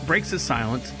breaks his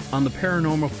silence on the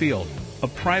paranormal field. A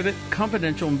private,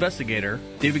 confidential investigator,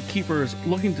 David Kiefer is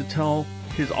looking to tell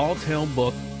his all-tale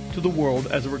book to the world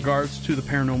as it regards to the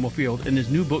paranormal field in his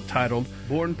new book titled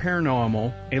Born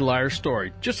Paranormal, A Liar's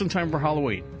Story, just in time for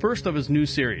Halloween, first of his new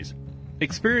series.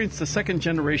 Experience, the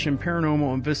second-generation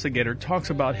paranormal investigator,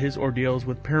 talks about his ordeals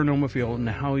with paranormal field and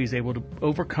how he's able to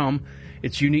overcome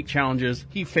its unique challenges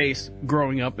he faced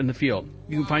growing up in the field.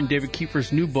 You can find David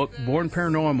Kiefer's new book, Born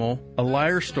Paranormal, A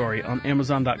Liar's Story, on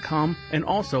Amazon.com and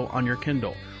also on your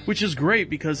Kindle, which is great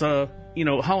because,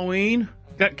 Halloween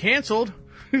got canceled.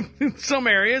 In some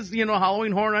areas,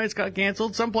 Halloween Horror Nights got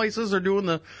canceled. Some places are doing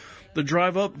the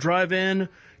drive-up, drive-in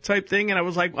type thing, and I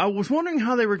was wondering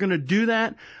how they were going to do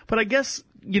that, but I guess,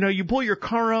 you pull your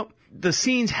car up, the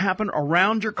scenes happen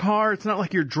around your car. It's not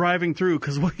like you're driving through,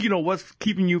 because, what's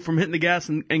keeping you from hitting the gas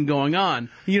and going on?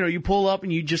 You pull up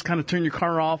and you just kind of turn your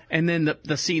car off, and then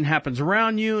the scene happens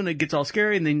around you, and it gets all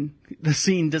scary, and then the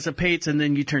scene dissipates, and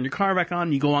then you turn your car back on,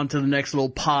 and you go on to the next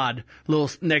little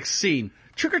next scene.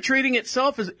 Trick-or-treating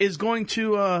itself is going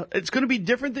to, it's going to be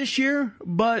different this year,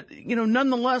 but,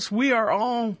 nonetheless, we are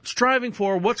all striving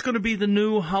for what's going to be the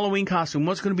new Halloween costume,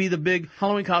 what's going to be the big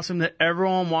Halloween costume that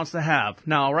everyone wants to have.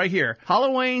 Now, right here,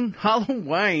 Halloween,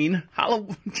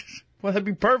 well, that'd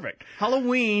be perfect.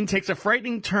 Halloween takes a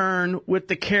frightening turn with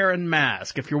the Karen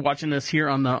mask. If you're watching this here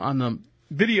on the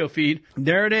video feed.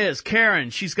 There it is.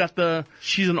 Karen. She's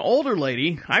an older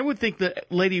lady. I would think the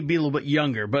lady would be a little bit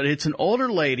younger, but it's an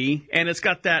older lady, and it's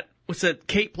got that, what's that,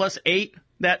 Kate plus 8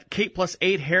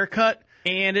 haircut.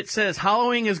 And it says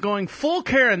Halloween is going full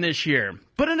Karen this year,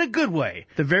 but in a good way.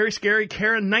 The very scary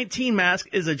Karen 19 mask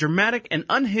is a dramatic and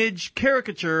unhinged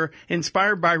caricature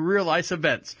inspired by real-life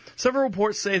events. Several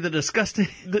reports say the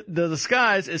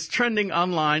disguise is trending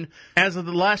online as of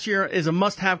the last year is a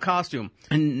must-have costume.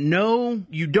 And no,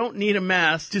 you don't need a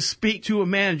mask to speak to a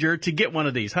manager to get one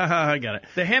of these. I got it.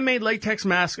 The handmade latex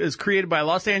mask is created by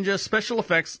Los Angeles special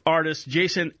effects artist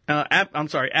Jason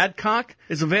Adcock.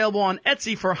 Is available on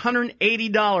Etsy for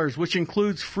 $180, which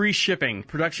includes free shipping.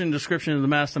 Production description of the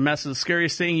mask. The mask is the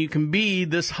scariest thing you can be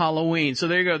this Halloween. So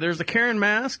there you go. There's the Karen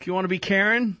mask. You want to be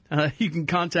Karen? You can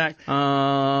contact,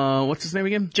 what's his name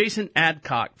again? Jason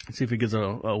Adcock. Let's see if he gives a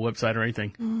website or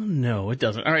anything. Oh, no, it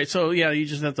doesn't. All right. So yeah, you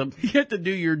just have to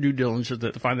do your due diligence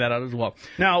to find that out as well.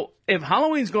 Now, if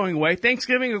Halloween's going away,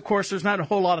 Thanksgiving, of course, there's not a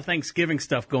whole lot of Thanksgiving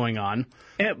stuff going on.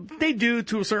 They do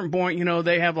to a certain point. You know,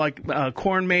 they have like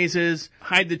corn mazes,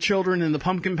 hide the children in the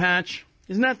pumpkin patch.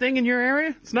 Isn't that a thing in your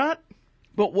area? It's not?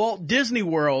 But Walt Disney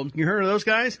World, you heard of those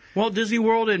guys? Walt Disney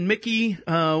World and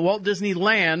Walt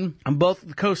Disneyland on both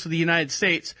the coasts of the United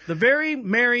States. The very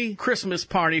Merry Christmas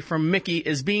party from Mickey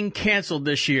is being canceled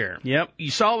this year. Yep,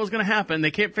 you saw what was going to happen. They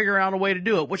can't figure out a way to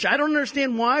do it, which I don't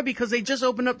understand why, because they just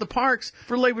opened up the parks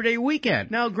for Labor Day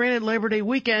weekend. Now, granted, Labor Day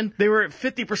weekend, they were at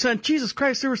 50%. Jesus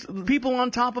Christ, there was people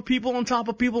on top of people on top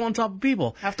of people on top of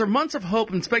people. After months of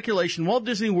hope and speculation, Walt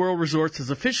Disney World Resorts has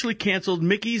officially canceled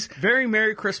Mickey's Very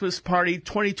Merry Christmas Party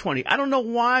 2020. I don't know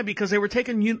why, because they were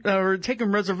taking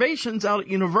reservations out at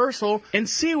Universal and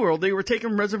SeaWorld. They were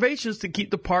taking reservations to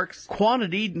keep the park's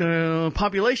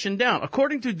population down,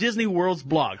 according to Disney World's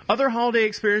blog. Other holiday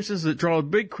experiences that draw a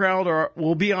big crowd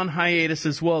will be on hiatus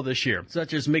as well this year,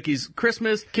 such as Mickey's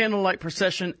Christmas Candlelight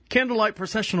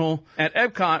Processional at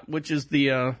Epcot, which is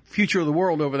the future of the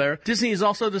world over there. Disney has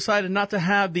also decided not to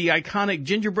have the iconic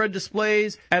gingerbread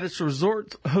displays at its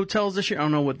resort hotels this year. I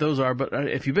don't know what those are, but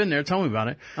if you've been there, tell me about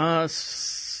it.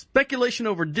 Speculation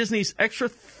over Disney's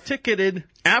extra-ticketed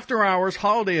after-hours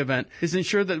holiday event has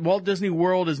ensured that Walt Disney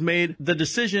World has made the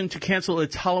decision to cancel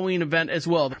its Halloween event as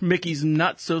well, Mickey's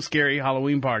Not-So-Scary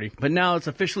Halloween Party. But now it's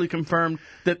officially confirmed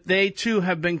that they, too,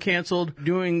 have been canceled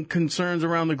due to concerns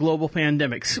around the global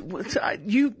pandemic.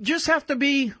 You just have to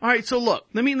be... All right, so look,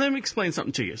 let me explain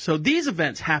something to you. So these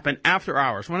events happen after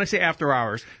hours. When I say after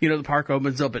hours, the park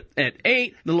opens up at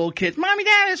 8. The little kids, Mommy,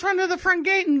 Dad, let's run to the front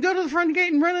gate and go to the front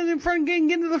gate and run to the front gate and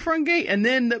get into the front gate. And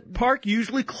then the park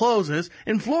usually closes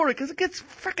in Florida because it gets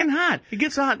freaking hot. It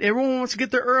gets hot. Everyone wants to get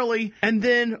there early. And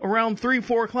then around 3,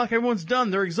 4 o'clock, everyone's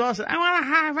done. They're exhausted.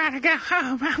 I go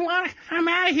home. I'm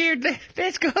out of here.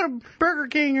 Let's go to Burger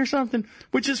King or something,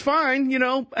 which is fine,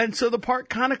 And so the park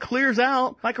kind of clears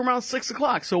out like around 6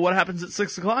 o'clock. So what happens at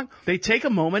 6 o'clock? They take a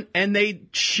moment and they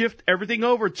shift everything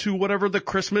over to whatever the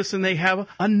Christmas, and they have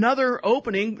another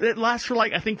opening that lasts for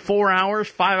 4 hours,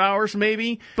 5 hours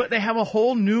maybe. But they have a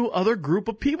whole new other group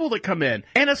of people that come in,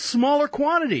 and a smaller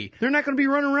quantity. They're not going to be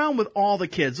running around with all the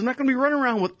kids. They're not going to be running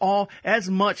around with as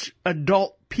much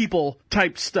adult people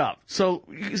type stuff. So,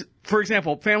 for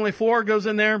example, Family 4 goes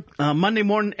in there Monday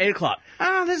morning, 8 o'clock.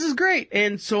 This is great.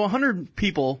 And so 100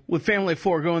 people with Family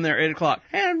 4 go in there at 8 o'clock.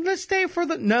 And let's stay for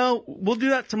no, we'll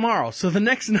do that tomorrow. So the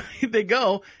next night they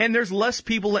go, and there's less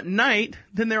people at night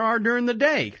than there are during the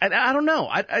day. I don't know.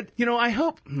 I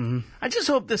just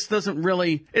hope this doesn't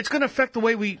really, it's going to affect the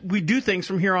way we do things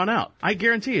from here on out. I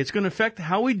guarantee it's going to affect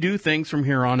how we do things from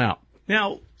here on out.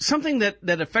 Now, something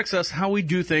that affects us, how we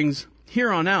do things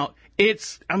here on out,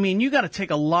 you got to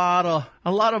take a lot of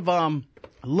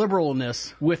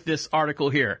liberalness with this article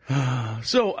here.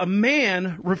 So, a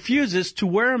man refuses to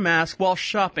wear a mask while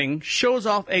shopping, shows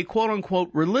off a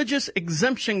quote-unquote religious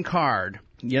exemption card.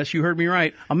 Yes, you heard me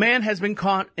right. A man has been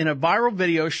caught in a viral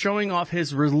video showing off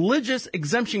his religious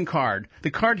exemption card.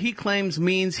 The card he claims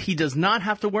means he does not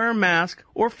have to wear a mask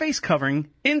or face covering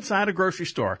inside a grocery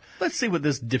store. Let's see what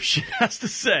this dipshit has to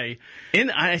say.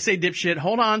 I say dipshit,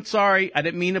 hold on, sorry, I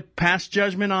didn't mean to pass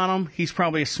judgment on him. He's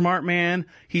probably a smart man.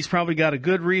 He's probably got a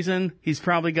good reason.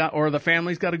 Or the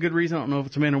family's got a good reason. I don't know if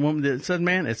it's a man or woman. It says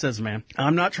man? It says man.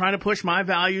 I'm not trying to push my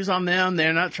values on them.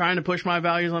 They're not trying to push my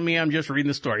values on me. I'm just reading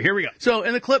the story. Here we go. So,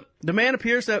 in the clip, the man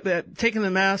appears to have taken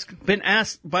the mask, been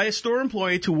asked by a store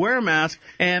employee to wear a mask,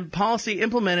 and policy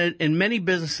implemented in many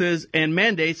businesses and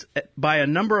mandates by a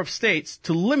number of states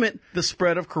to limit the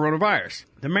spread of coronavirus.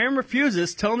 The man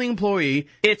refuses, telling the employee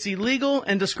it's illegal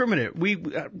and discriminatory. We,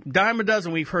 dime a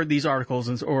dozen, we've heard these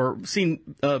articles or seen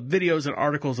videos and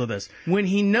articles of this. When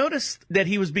he noticed that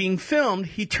he was being filmed,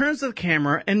 he turns to the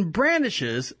camera and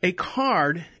brandishes a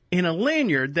card in a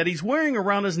lanyard that he's wearing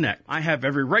around his neck. I have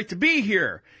every right to be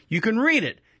here. You can read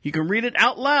it. You can read it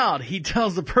out loud, he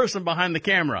tells the person behind the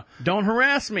camera. Don't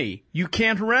harass me. You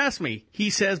can't harass me, he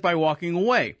says by walking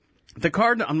away. The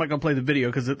card, I'm not going to play the video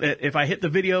because if I hit the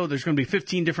video, there's going to be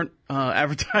 15 different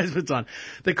advertisements on.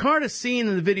 The card is seen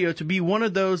in the video to be one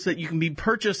of those that you can be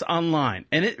purchased online.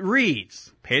 And it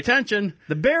reads, pay attention,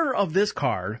 the bearer of this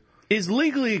card is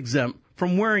legally exempt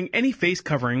from wearing any face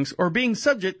coverings or being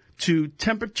subject to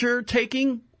temperature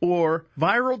taking or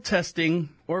viral testing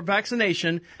or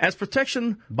vaccination as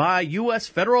protection by U.S.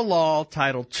 federal law,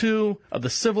 Title II of the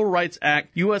Civil Rights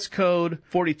Act, U.S. Code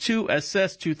 42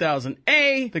 SS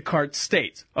 2000A, the card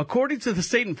states, according to the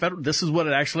state and federal, this is what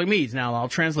it actually means. Now I'll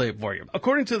translate it for you.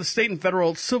 According to the state and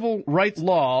federal civil rights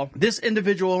law, this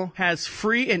individual has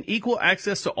free and equal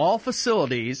access to all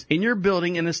facilities in your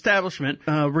building and establishment,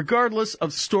 regardless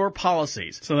of store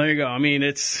policies. So there you go. I mean,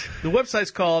 the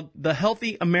website's called The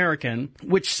Healthy American,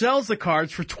 which sells the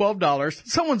cards for $12.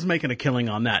 Someone's making a killing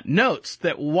on that. Notes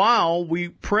that while we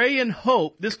pray and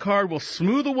hope this card will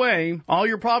smooth away all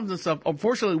your problems and stuff,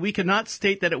 unfortunately, we cannot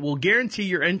state that it will guarantee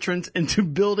your entrance into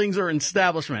buildings or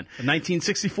establishment. The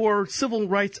 1964 Civil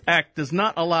Rights Act does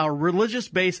not allow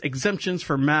religious-based exemptions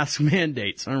for mask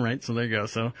mandates. All right, so there you go.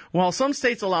 So while some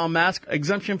states allow mask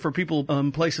exemption for people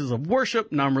in places of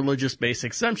worship, non-religious-based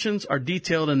exemptions are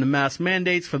detailed in the mask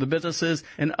mandates for the businesses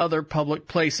and other public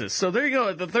places. So there you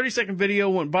go. The 30-second video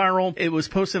went viral. It was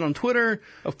posted on Twitter.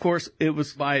 Of course, it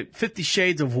was by 50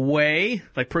 Shades of Whey,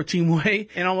 like protein whey,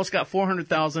 and almost got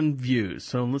 400,000 views.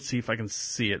 So let's see if I can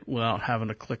see it without having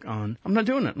to click on. I'm not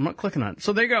doing it. I'm not clicking on it.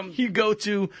 So there you go. You go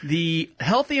to the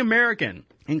Healthy American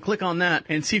and click on that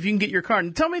and see if you can get your card.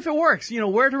 And tell me if it works.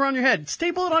 Wear it around your head.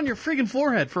 Staple it on your freaking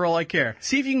forehead for all I care.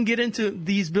 See if you can get into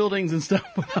these buildings and stuff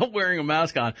without wearing a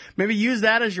mask on. Maybe use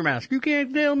that as your mask. You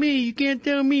can't tell me. You can't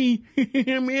tell me.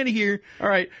 I'm out of here. All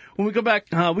right. When we go back,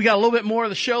 we got a little bit more of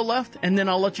the show left, and then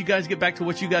I'll let you guys get back to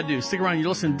what you got to do. Stick around. You're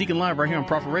listening to Deacon Live right here on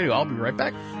Prophet Radio. I'll be right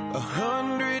back.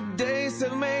 100 days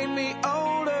have made me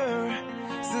older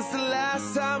since the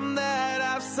last time that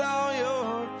I saw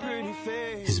your pretty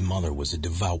face. His mother was a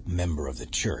devout member of the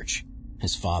church.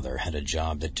 His father had a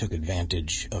job that took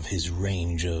advantage of his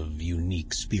range of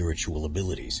unique spiritual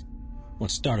abilities.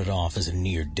 What started off as a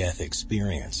near-death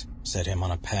experience set him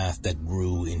on a path that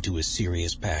grew into a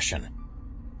serious passion.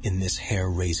 In this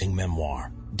hair-raising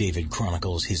memoir, David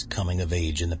chronicles his coming of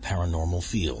age in the paranormal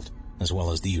field, as well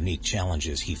as the unique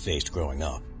challenges he faced growing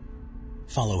up.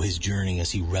 Follow his journey as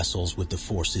he wrestles with the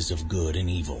forces of good and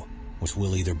evil, which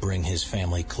will either bring his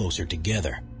family closer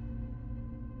together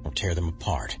or tear them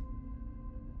apart.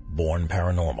 Born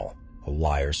Paranormal, A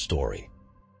Liar's Story.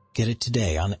 Get it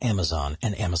today on Amazon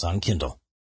and Amazon Kindle.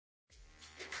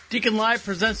 Deacon Live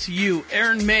presents to you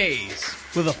Aaron Mays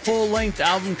with a full-length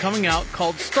album coming out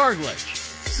called Starglitch.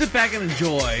 Sit back and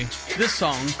enjoy this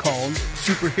song called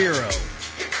Superhero.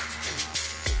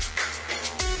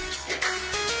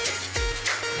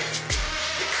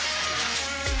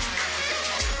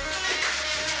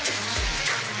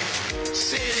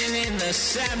 Sitting in the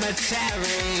cemetery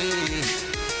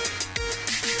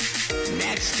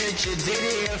next to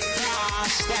Jedidiah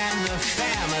Frost and the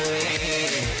family,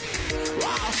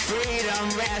 while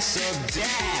freedom wrestled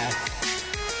death.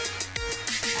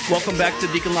 Welcome back to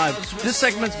Deacon Live. This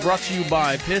segment's brought to you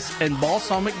by Piss and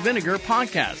Balsamic Vinegar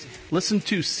Podcast. Listen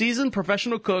to seasoned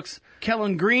professional cooks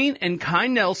Kellen Green and Kai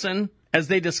Nelson as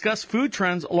they discuss food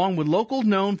trends along with local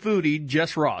known foodie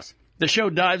Jess Ross. The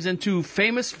show dives into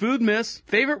famous food myths,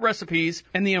 favorite recipes,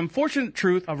 and the unfortunate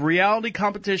truth of reality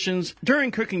competitions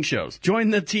during cooking shows. Join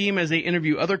the team as they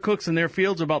interview other cooks in their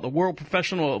fields about the world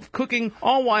professional of cooking,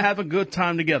 all while having a good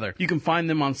time together. You can find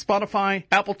them on Spotify,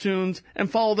 Apple Tunes, and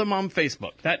follow them on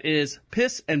Facebook. That is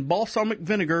Piss and Balsamic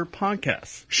Vinegar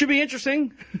Podcast. Should be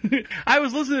interesting. I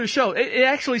was listening to the show. It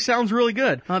actually sounds really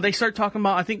good. They start talking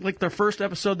about, I think, like their first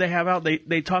episode they have out,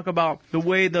 they talk about the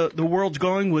way the world's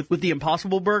going with the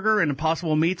Impossible Burger and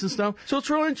Impossible Meats and stuff. So it's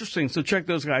real interesting. So check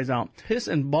those guys out. Piss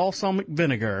and Balsamic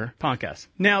Vinegar podcast.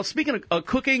 Now, speaking of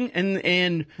cooking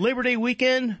and Labor Day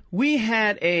weekend, we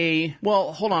had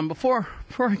well, hold on. Before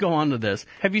I go on to this,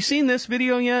 have you seen this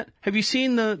video yet? Have you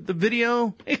seen the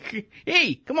video?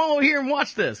 Hey, come on over here and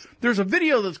watch this. There's a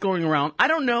video that's going around. I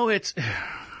don't know.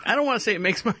 I don't want to say it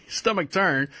makes my stomach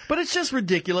turn, but it's just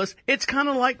ridiculous. It's kind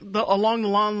of like along the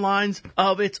long lines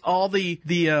of it's all the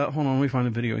hold on, let me find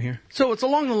the video here. So it's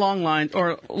along the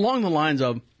lines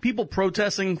of people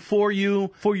protesting for your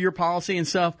policy and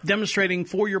stuff, demonstrating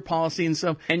for your policy and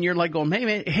stuff, and you're like going, hey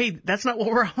man, hey, that's not what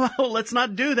we're about. Let's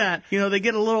not do that. You know, they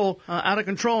get a little out of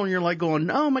control, and you're like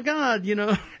going, oh my God, you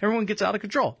know, everyone gets out of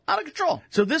control.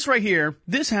 So this right here,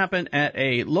 this happened at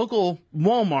a local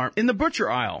Walmart in the butcher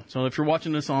aisle. So if you're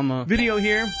watching this on the video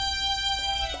here,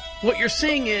 what you're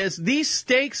seeing is these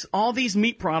steaks, all these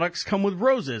meat products come with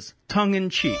roses, tongue in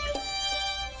cheek.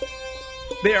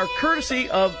 They are courtesy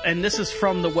of, and this is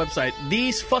from the website,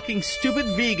 these fucking stupid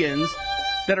vegans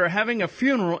that are having a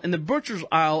funeral in the butcher's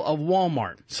aisle of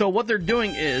Walmart. So what they're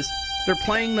doing is they're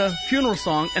playing the funeral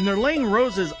song and they're laying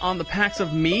roses on the packs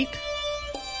of meat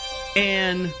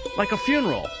and like a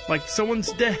funeral, like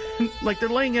someone's dead, like they're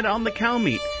laying it on the cow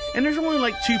meat. And there's only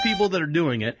like 2 people that are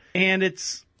doing it, and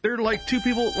they're like 2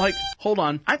 people, like, hold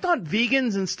on. I thought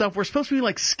vegans and stuff were supposed to be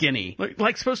like skinny.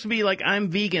 Like supposed to be like, I'm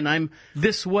vegan, I'm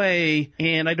this way,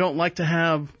 and I don't like to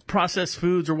have processed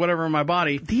foods or whatever in my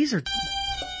body. They're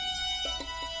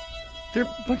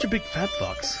a bunch of big fat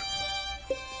fucks.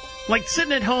 Like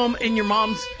sitting at home in your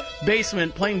mom's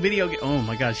basement playing video games. Oh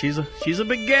my God, she's a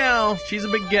big gal. She's a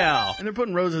big gal. And they're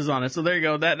putting roses on it. So there you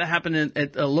go. That happened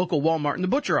at a local Walmart in the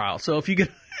butcher aisle. So if you get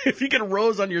a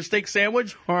rose on your steak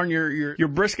sandwich or on your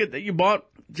brisket that you bought,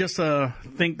 just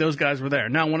think those guys were there.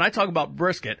 Now, when I talk about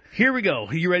brisket, here we go.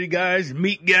 Are you ready, guys?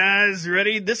 Meat guys,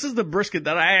 ready? This is the brisket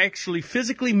that I actually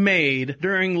physically made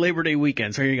during Labor Day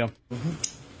weekend. So here you go.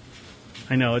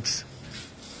 Mm-hmm. I know here's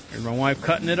my wife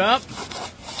cutting it up.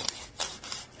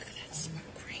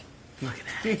 Look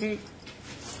at that.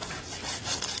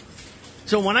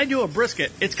 So when I do a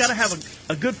brisket, it's got to have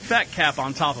a good fat cap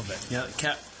on top of it. Yeah, the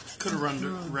cap could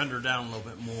have rendered down a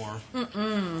little bit more.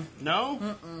 Mm-mm. No?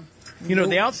 Mm-mm. You know,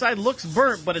 the outside looks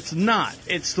burnt, but it's not.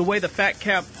 It's the way the fat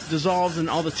cap dissolves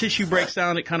and all the tissue breaks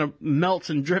down. It kind of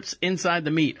melts and drips inside the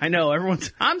meat. I know,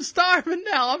 I'm starving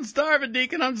now. I'm starving,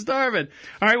 Deacon. I'm starving.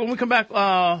 All right, when we come back,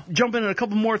 jump in a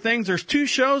couple more things. There's 2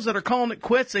 shows that are calling it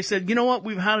quits. They said, you know what?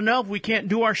 We've had enough. We can't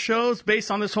do our shows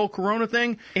based on this whole Corona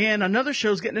thing. And another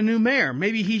show's getting a new mayor.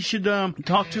 Maybe he should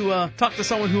talk to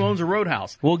someone who owns a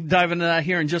roadhouse. We'll dive into that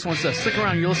here in just one second. Stick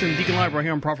around. You're listening to Deacon Live right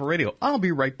here on Prophet Radio. I'll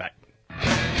be right back.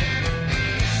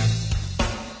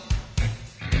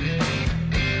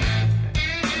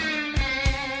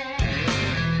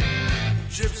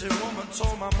 Gypsy woman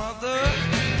told my mother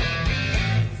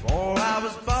before I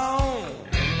was born.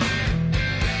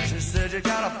 She said, you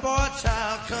got a boy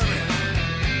child coming,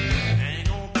 ain't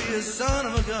gonna be a son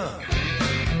of a gun.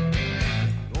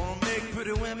 Gonna make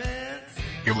pretty women.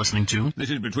 You're listening to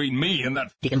This Is Between Me and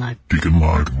That Deacon Live. Deacon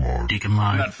Live. Deacon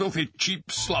Live. That filthy cheap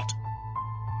slut.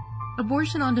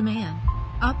 Abortion on demand,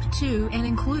 up to and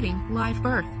including live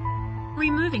birth.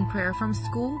 Removing prayer from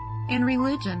school and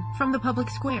religion from the public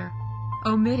square.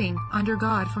 Omitting under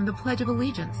God from the Pledge of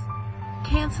Allegiance.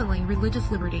 Canceling religious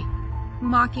liberty.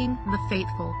 Mocking the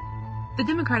faithful. The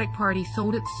Democratic Party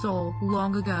sold its soul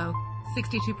long ago.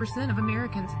 62% of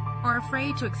Americans are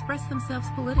afraid to express themselves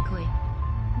politically.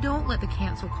 Don't let the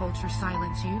cancel culture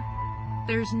silence you.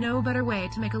 There's no better way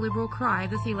to make a liberal cry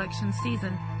this election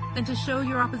season than to show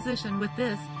your opposition with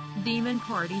this Demon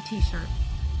Party t-shirt.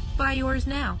 Buy yours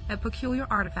now at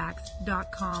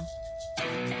peculiarartifacts.com.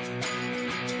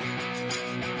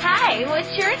 Hi,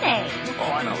 what's your name?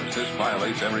 All I know is this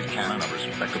violates every canon of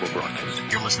respectable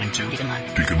broadcasting. You're listening to Deacon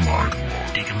Live. Deacon Live.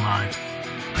 Deacon Live.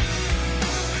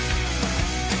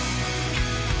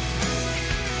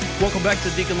 Welcome back to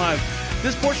Deacon Live.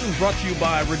 This portion is brought to you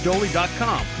by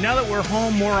Radoli.com. Now that we're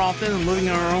home more often and living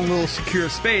in our own little secure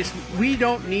space, we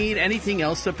don't need anything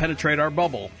else to penetrate our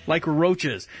bubble, like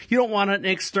roaches. You don't want an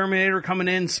exterminator coming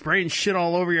in, spraying shit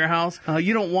all over your house.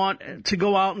 You don't want to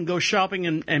go out and go shopping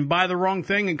and buy the wrong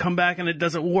thing and come back and it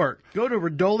doesn't work. Go to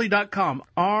Radoli.com,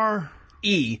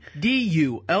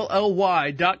 REDULLY.com,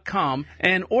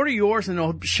 and order yours and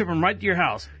they'll ship them right to your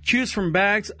house. Choose from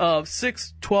bags of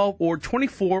 6, 12, or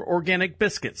 24 organic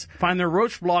biscuits. Find their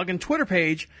Roach blog and Twitter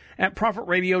page at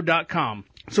ProphetRadio.com.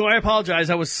 So I apologize.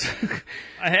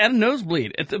 I had a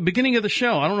nosebleed at the beginning of the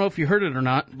show. I don't know if you heard it or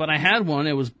not, but I had one.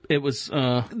 It was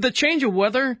the change of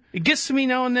weather. It gets to me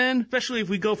now and then, especially if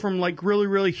we go from like really,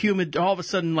 really humid to all of a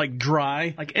sudden like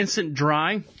dry, like instant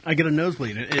dry. I get a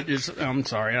nosebleed. It is, I'm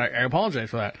sorry. I apologize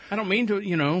for that. I don't mean to,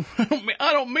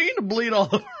 I don't mean to bleed all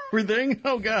over everything.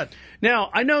 Oh God.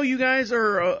 Now, I know you guys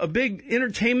are a big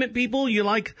entertainment people. You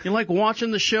like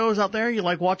watching the shows out there. You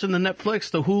like watching the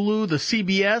Netflix, the Hulu, the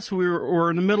CBS.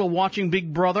 We're in the middle of watching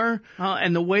Big Brother,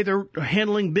 and the way they're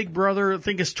handling Big Brother, I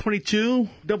think it's 22,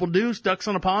 Double Deuce, Ducks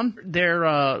on a Pond. They're,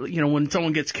 when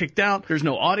someone gets kicked out, there's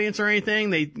no audience or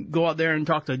anything. They go out there and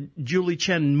talk to Julie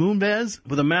Chen Moonves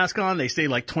with a mask on. They stay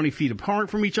like 20 feet apart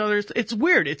from each other. It's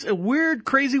weird. It's a weird,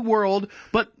 crazy world.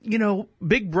 But,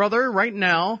 Big Brother right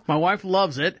now, my wife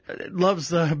loves it. Loves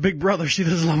the Big Brother. She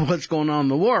doesn't love what's going on in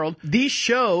the world. These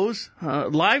shows,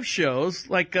 live shows,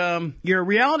 like your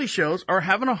reality shows, are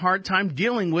having a hard time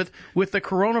dealing with the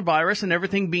coronavirus and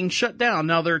everything being shut down.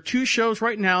 Now, there are 2 shows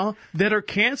right now that are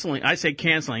canceling. I say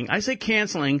canceling.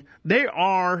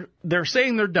 They're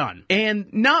saying they're done.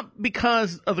 And not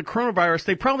because of the coronavirus.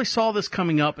 They probably saw this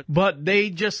coming up, but they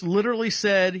just literally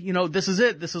said, this is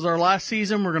it. This is our last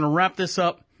season. We're going to wrap this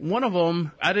up. One of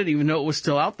them, I didn't even know it was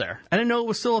still out there. I didn't know it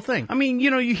was still a thing. I mean,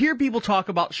 you hear people talk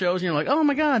about shows and you're like, oh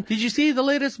my God, did you see the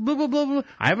latest blah, blah, blah, blah?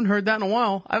 I haven't heard that in a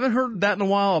while. I haven't heard that in a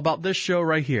while about this show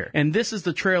right here. And this is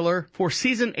the trailer for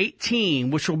season 18,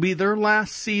 which will be their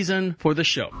last season for the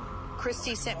show.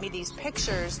 Christy sent me these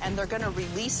pictures, and they're going to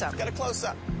release them. Get a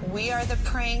close-up. We are the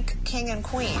prank king and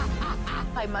queen.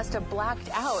 I must have blacked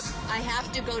out. I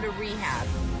have to go to rehab.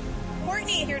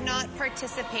 Courtney, you're not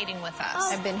participating with us.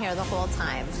 Oh. I've been here the whole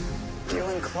time. You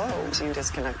and Chloe seem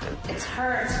disconnected. It's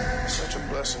her. It's such a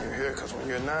blessing you're here, because when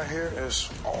you're not here, it's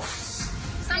off.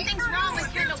 Something's wrong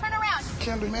with Kendall. Turn around.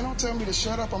 Kendall, man, don't tell me to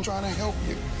shut up. I'm trying to help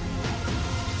you.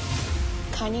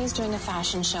 Kanye's doing a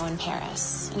fashion show in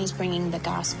Paris, and he's bringing the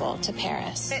gospel to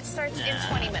Paris. It starts in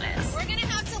 20 minutes. We're going to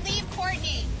have to leave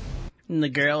Courtney. And the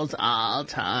girls all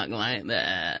talk like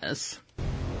this.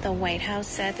 The White House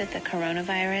said that the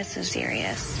coronavirus is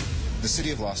serious. The city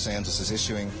of Los Angeles is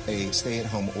issuing a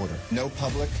stay-at-home order. No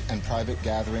public and private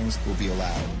gatherings will be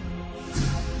allowed.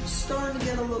 Starting to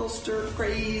get a little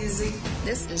stir-crazy.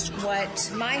 This is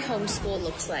what my homeschool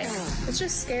looks like. It's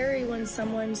just scary when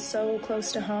someone so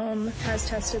close to home has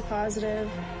tested positive.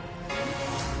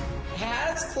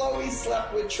 Has Chloe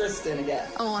slept with Tristan again?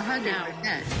 Oh, 100%.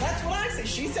 That's what I say.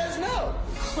 She says no.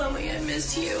 Chloe, I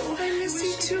miss you. I miss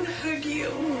you to hug you.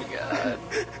 Oh, my God.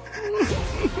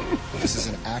 This is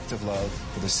an act of love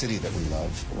for the city that we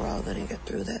love. We're all going to get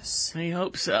through this. I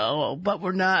hope so, but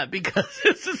we're not, because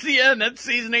this is the end. That's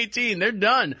season 18. They're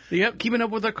done. Yep, Keeping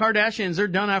Up with the Kardashians, they're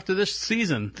done after this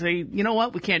season. You know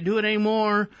what? We can't do it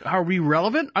anymore. Are we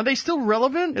relevant? Are they still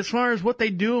relevant as far as what they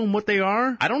do and what they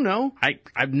are? I don't know.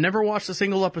 I've never watched a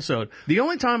single episode. The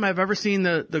only time I've ever seen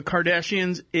the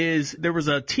Kardashians is there was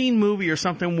a teen movie or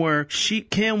something where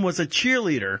Kim was a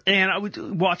cheerleader, and I was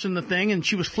watching the thing, and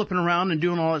she was flipping around and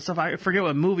doing all that stuff. I forget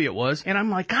what movie it was, and I'm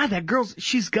like, God, that girl,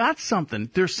 she's got something.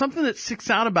 There's something that sticks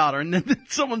out about her. And then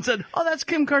someone said, oh, that's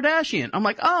Kim Kardashian. I'm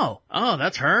like, oh,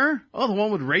 that's her? Oh, the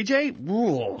one with Ray J?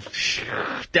 Ooh,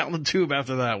 down the tube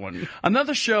after that one.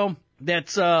 Another show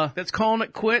that's calling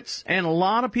it quits, and a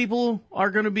lot of people are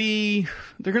going to be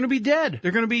dead.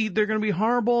 They're going to be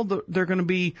horrible. They're going to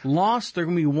be lost. They're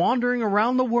going to be wandering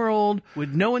around the world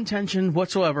with no intention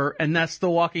whatsoever. And that's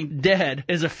The Walking Dead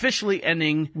is officially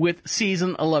ending with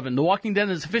season 11. The Walking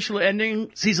Dead is officially ending.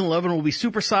 Season 11 will be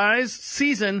supersized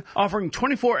season, offering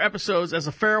 24 episodes as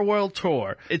a farewell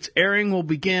tour. Its airing will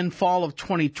begin fall of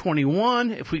 2021.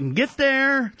 If we can get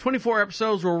there, 24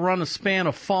 episodes will run a span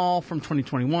of fall from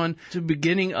 2021 to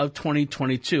beginning of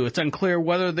 2022. It's unclear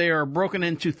whether they are broken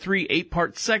into 3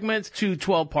 8-part segments, 2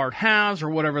 12-part halves, or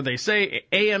whatever they say.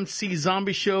 AMC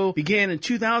Zombie Show began in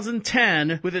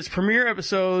 2010 with its premiere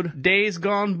episode, Days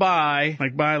Gone By,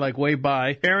 like way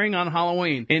by, airing on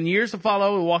Halloween. In years to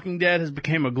follow, The Walking Dead has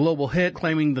become a global hit,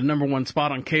 claiming the #1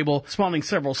 spot on cable, spawning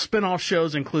several spin-off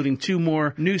shows, including 2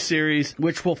 more new series,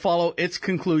 which will follow its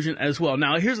conclusion as well.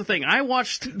 Now, here's the thing. I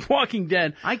watched Walking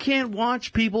Dead. I can't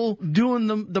watch people doing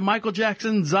the Michael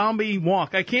Jackson zombie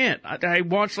walk. I can't. I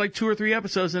watched like 2 or 3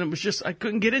 episodes, and it was just, I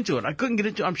couldn't get into it.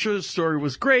 I'm sure the story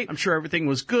was great. I'm sure everything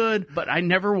was good, but I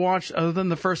never watched other than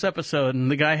the first episode, and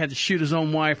the guy had to shoot his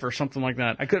own wife or something like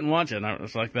that. I couldn't watch it. It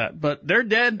was like that. But they're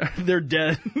dead. They're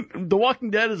dead. The Walking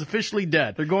Dead is officially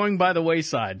dead. They're going by the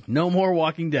wayside. No more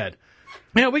Walking Dead.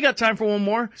 Yeah, we got time for one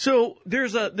more. So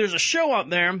there's a show out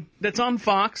there that's on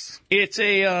Fox. It's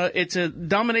a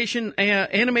animation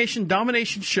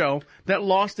domination show that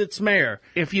lost its mayor.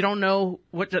 If you don't know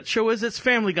what that show is, it's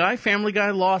Family Guy. Family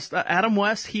Guy lost Adam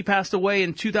West. He passed away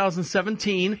in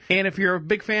 2017. And if you're a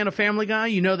big fan of Family Guy,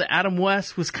 you know that Adam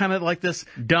West was kind of like this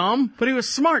dumb, but he was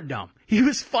smart dumb. He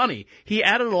was funny. He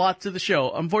added a lot to the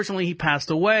show. Unfortunately, he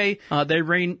passed away. They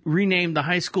renamed the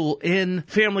high school in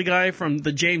Family Guy from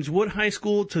the James Wood High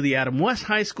School to the Adam West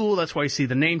High School. That's why you see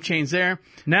the name change there.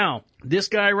 Now, this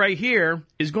guy right here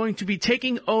is going to be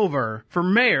taking over for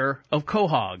mayor of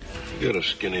Quahog. You got a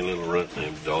skinny little runt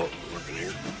named Dalton working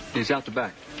here? He's out the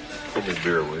back. Give me a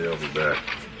beer, will you? I'll be back.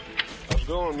 How's it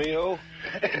going, mijo?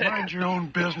 Mind your own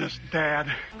business, Dad.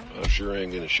 I sure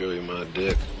ain't gonna show you my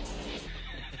dick.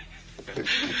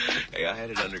 Hey, I had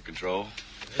it under control.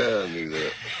 Yeah, I knew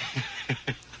that.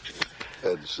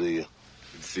 Had to see you.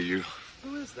 Good to see you.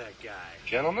 Who is that guy?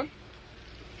 Gentlemen?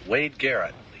 Wade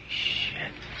Garrett. Holy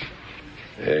shit.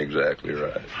 Yeah, exactly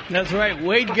right. That's right,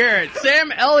 Wade Garrett.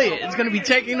 Sam Elliott is going to be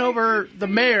taking over the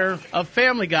mayor of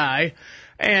Family Guy.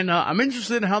 And I'm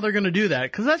interested in how they're going to do that,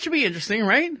 because that should be interesting,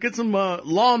 right? Get some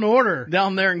law and order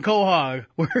down there in Quahog.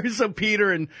 Where's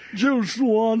Peter and Joe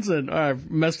Swanson? I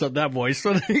messed up that voice.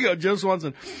 So there you go, Joe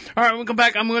Swanson. All right, we'll come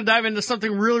back. I'm going to dive into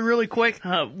something really, really quick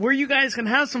where you guys can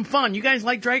have some fun. You guys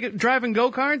like driving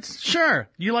go-karts? Sure.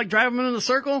 You like driving them in a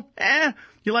circle?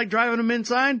 You like driving them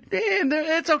inside?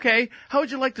 It's okay. How would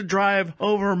you like to drive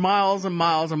over miles and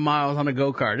miles and miles on a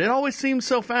go-kart? It always seems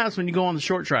so fast when you go on the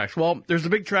short tracks. Well, there's a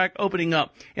big track opening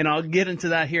up, and I'll get into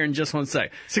that here in just one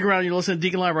sec. Stick around. You're listening to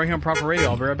Deacon Live right here on Proper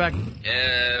Radio. I'll be right back.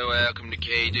 Welcome to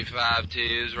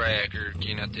KJ52's record.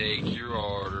 Can I take your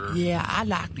order? Yeah, I'd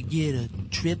like to get a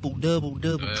triple, double,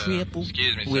 triple.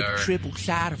 Excuse me, with sir. triple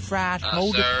side of fried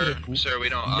whole sir, pickle. sir, we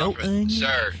don't no offer onion,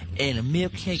 sir. And a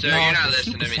milkshake. Sir, you're not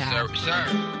listening to me, sir. Sir.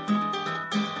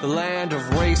 The land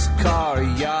of race car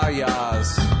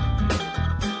yayas.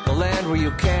 The land where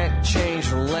you can't change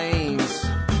lanes.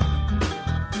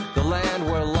 The land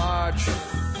where large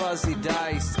fuzzy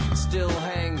dice still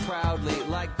hang proudly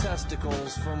like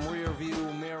testicles from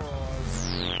rearview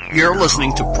mirrors. You're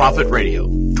listening to Prophet Radio,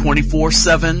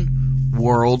 24/7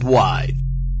 worldwide.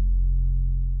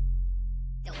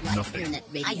 Internet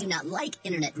radio. I do not like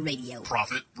internet radio.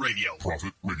 Prophet Radio.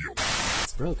 Prophet Radio.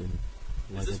 It's broken.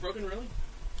 Is this broken, really? You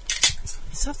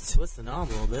just have to twist the knob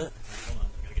a little bit. Hold on, I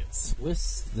gotta get...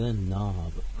 Twist the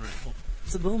knob. Alright.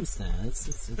 It's a boom stand.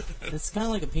 It's kind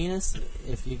of like a penis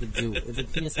if the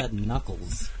penis had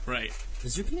knuckles. Right.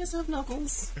 Does your penis have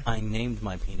knuckles? I named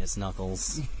my penis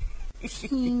Knuckles.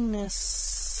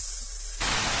 Penis.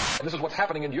 And this is what's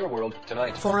happening in your world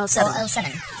tonight.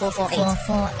 407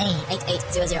 448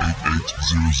 8800.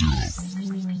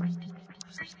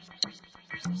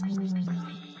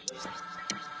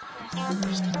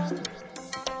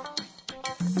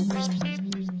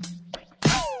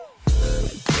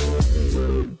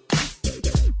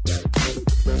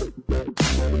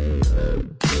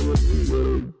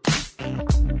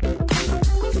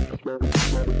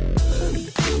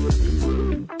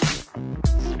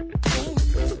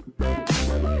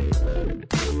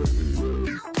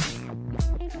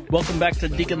 Welcome back to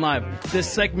Deacon Live.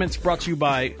 This segment's brought to you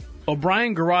by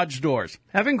O'Brien Garage Doors.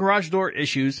 Having garage door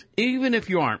issues, even if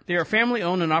you aren't, they are a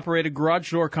family-owned and operated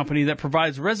garage door company that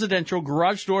provides residential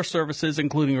garage door services,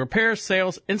 including repairs,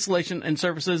 sales, installation, and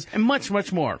services, and much,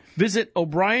 much more. Visit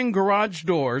O'Brien Garage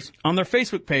Doors on their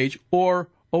Facebook page or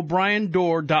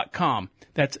o'briendoor.com.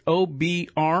 That's OBRIEN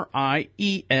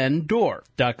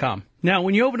door.com. Now,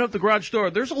 when you open up the garage door,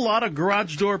 there's a lot of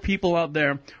garage door people out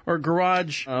there, or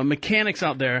garage mechanics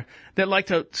out there, that like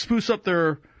to spruce up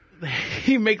their...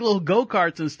 You make little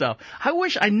go-karts and stuff. I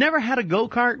wish I never had a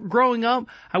go-kart growing up.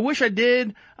 I wish I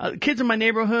did. Kids in my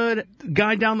neighborhood,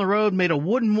 guy down the road made a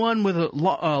wooden one with a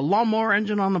lawnmower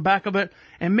engine on the back of it.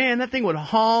 And man, that thing would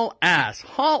haul ass.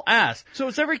 Haul ass. So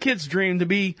it's every kid's dream to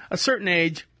be a certain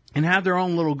age and have their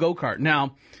own little go-kart.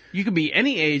 Now, you can be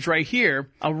any age right here.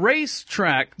 A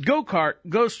racetrack go-kart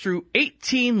goes through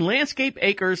 18 landscape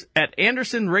acres at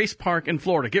Anderson Race Park in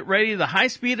Florida. Get ready to the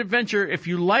high-speed adventure if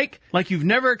you like you've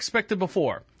never expected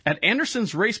before. At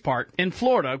Anderson's Race Park in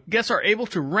Florida, guests are able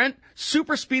to rent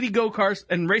super speedy go-karts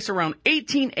and race around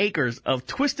 18 acres of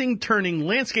twisting, turning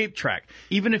landscape track.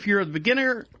 Even if you're a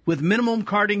beginner with minimum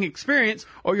karting experience,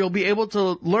 or you'll be able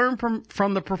to learn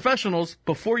from the professionals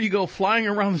before you go flying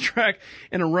around the track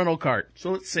in a rental kart.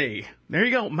 So let's see. There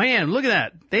you go. Man, look at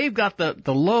that. They've got the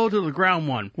low to the ground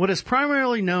one. What is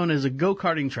primarily known as a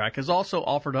go-karting track has also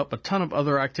offered up a ton of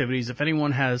other activities if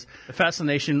anyone has a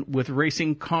fascination with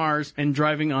racing cars and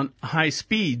driving on high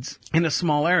speeds in a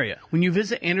small area. When you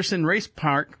visit Anderson Race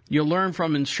Park, you'll learn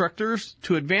from instructors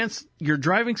to advance your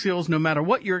driving skills no matter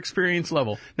what your experience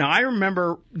level. Now, I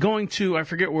remember going to, I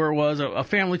forget where it was, a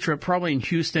family trip, probably in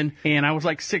Houston, and I was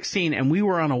like 16, and we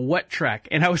were on a wet track,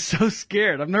 and I was so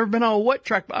scared. I've never been on a wet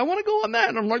track, but I want to go on that.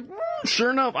 And I'm like, sure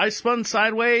enough, I spun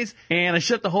sideways, and I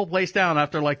shut the whole place down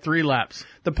after like 3 laps.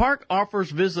 The park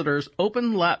offers visitors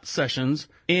open lap sessions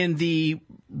in the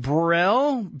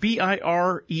Birel,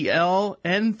 B-I-R-E-L,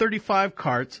 N35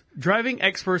 karts. Driving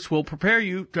experts will prepare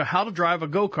you to how to drive a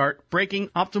go-kart, braking,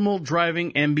 optimal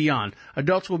driving, and beyond.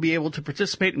 Adults will be able to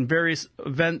participate in various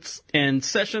events and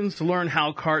sessions to learn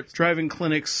how karts, driving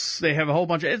clinics, they have a whole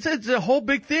bunch of, it's a whole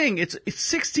big thing. It's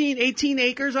 16, 18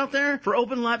 acres out there for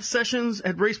open lap sessions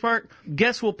at Race Park.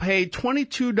 Guests will pay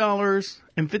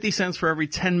 $22.50 for every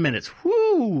 10 minutes.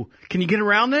 Woo! Can you get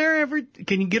around there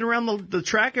can you get around the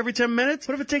track every 10 minutes?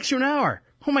 What if it takes you an hour?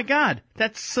 Oh my God.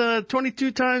 That's,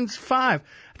 22 times 5.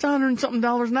 That's $100 and something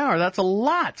an hour. That's a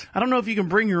lot. I don't know if you can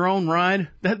bring your own ride.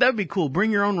 That'd be cool.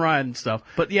 Bring your own ride and stuff.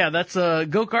 But yeah, that's a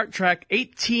go-kart track,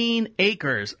 18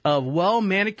 acres of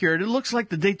well-manicured. It looks like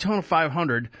the Daytona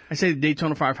 500. I say the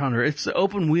Daytona 500. It's the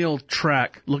open-wheel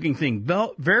track looking thing.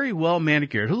 Very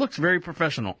well-manicured. It looks very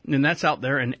professional. And that's out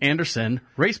there in Anderson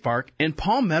Race Park in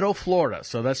Palmetto, Florida.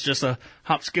 So that's just a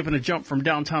hop, skip, and a jump from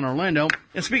downtown Orlando.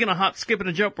 And speaking of hop, skip, and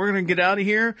a jump, we're going to get out of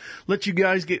here. Let you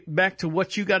guys get back to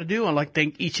what you got to do. I'd like to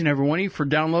thank each and every one of you for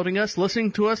downloading us,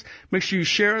 listening to us. Make sure you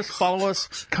share us, follow us,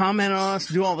 comment on us,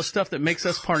 do all the stuff that makes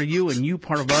us part of you and you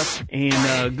part of us.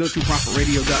 And go to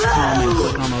ProfitRadio.com and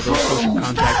click on all those social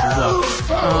contacts as well.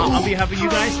 On behalf of you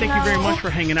guys, thank you very much for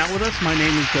hanging out with us. My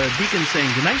name is Deacon saying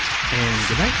goodnight and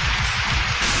goodnight.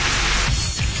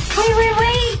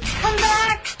 Wait! Come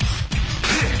back!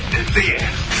 This is the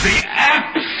end. The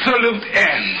absolute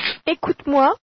end. Écoute-moi.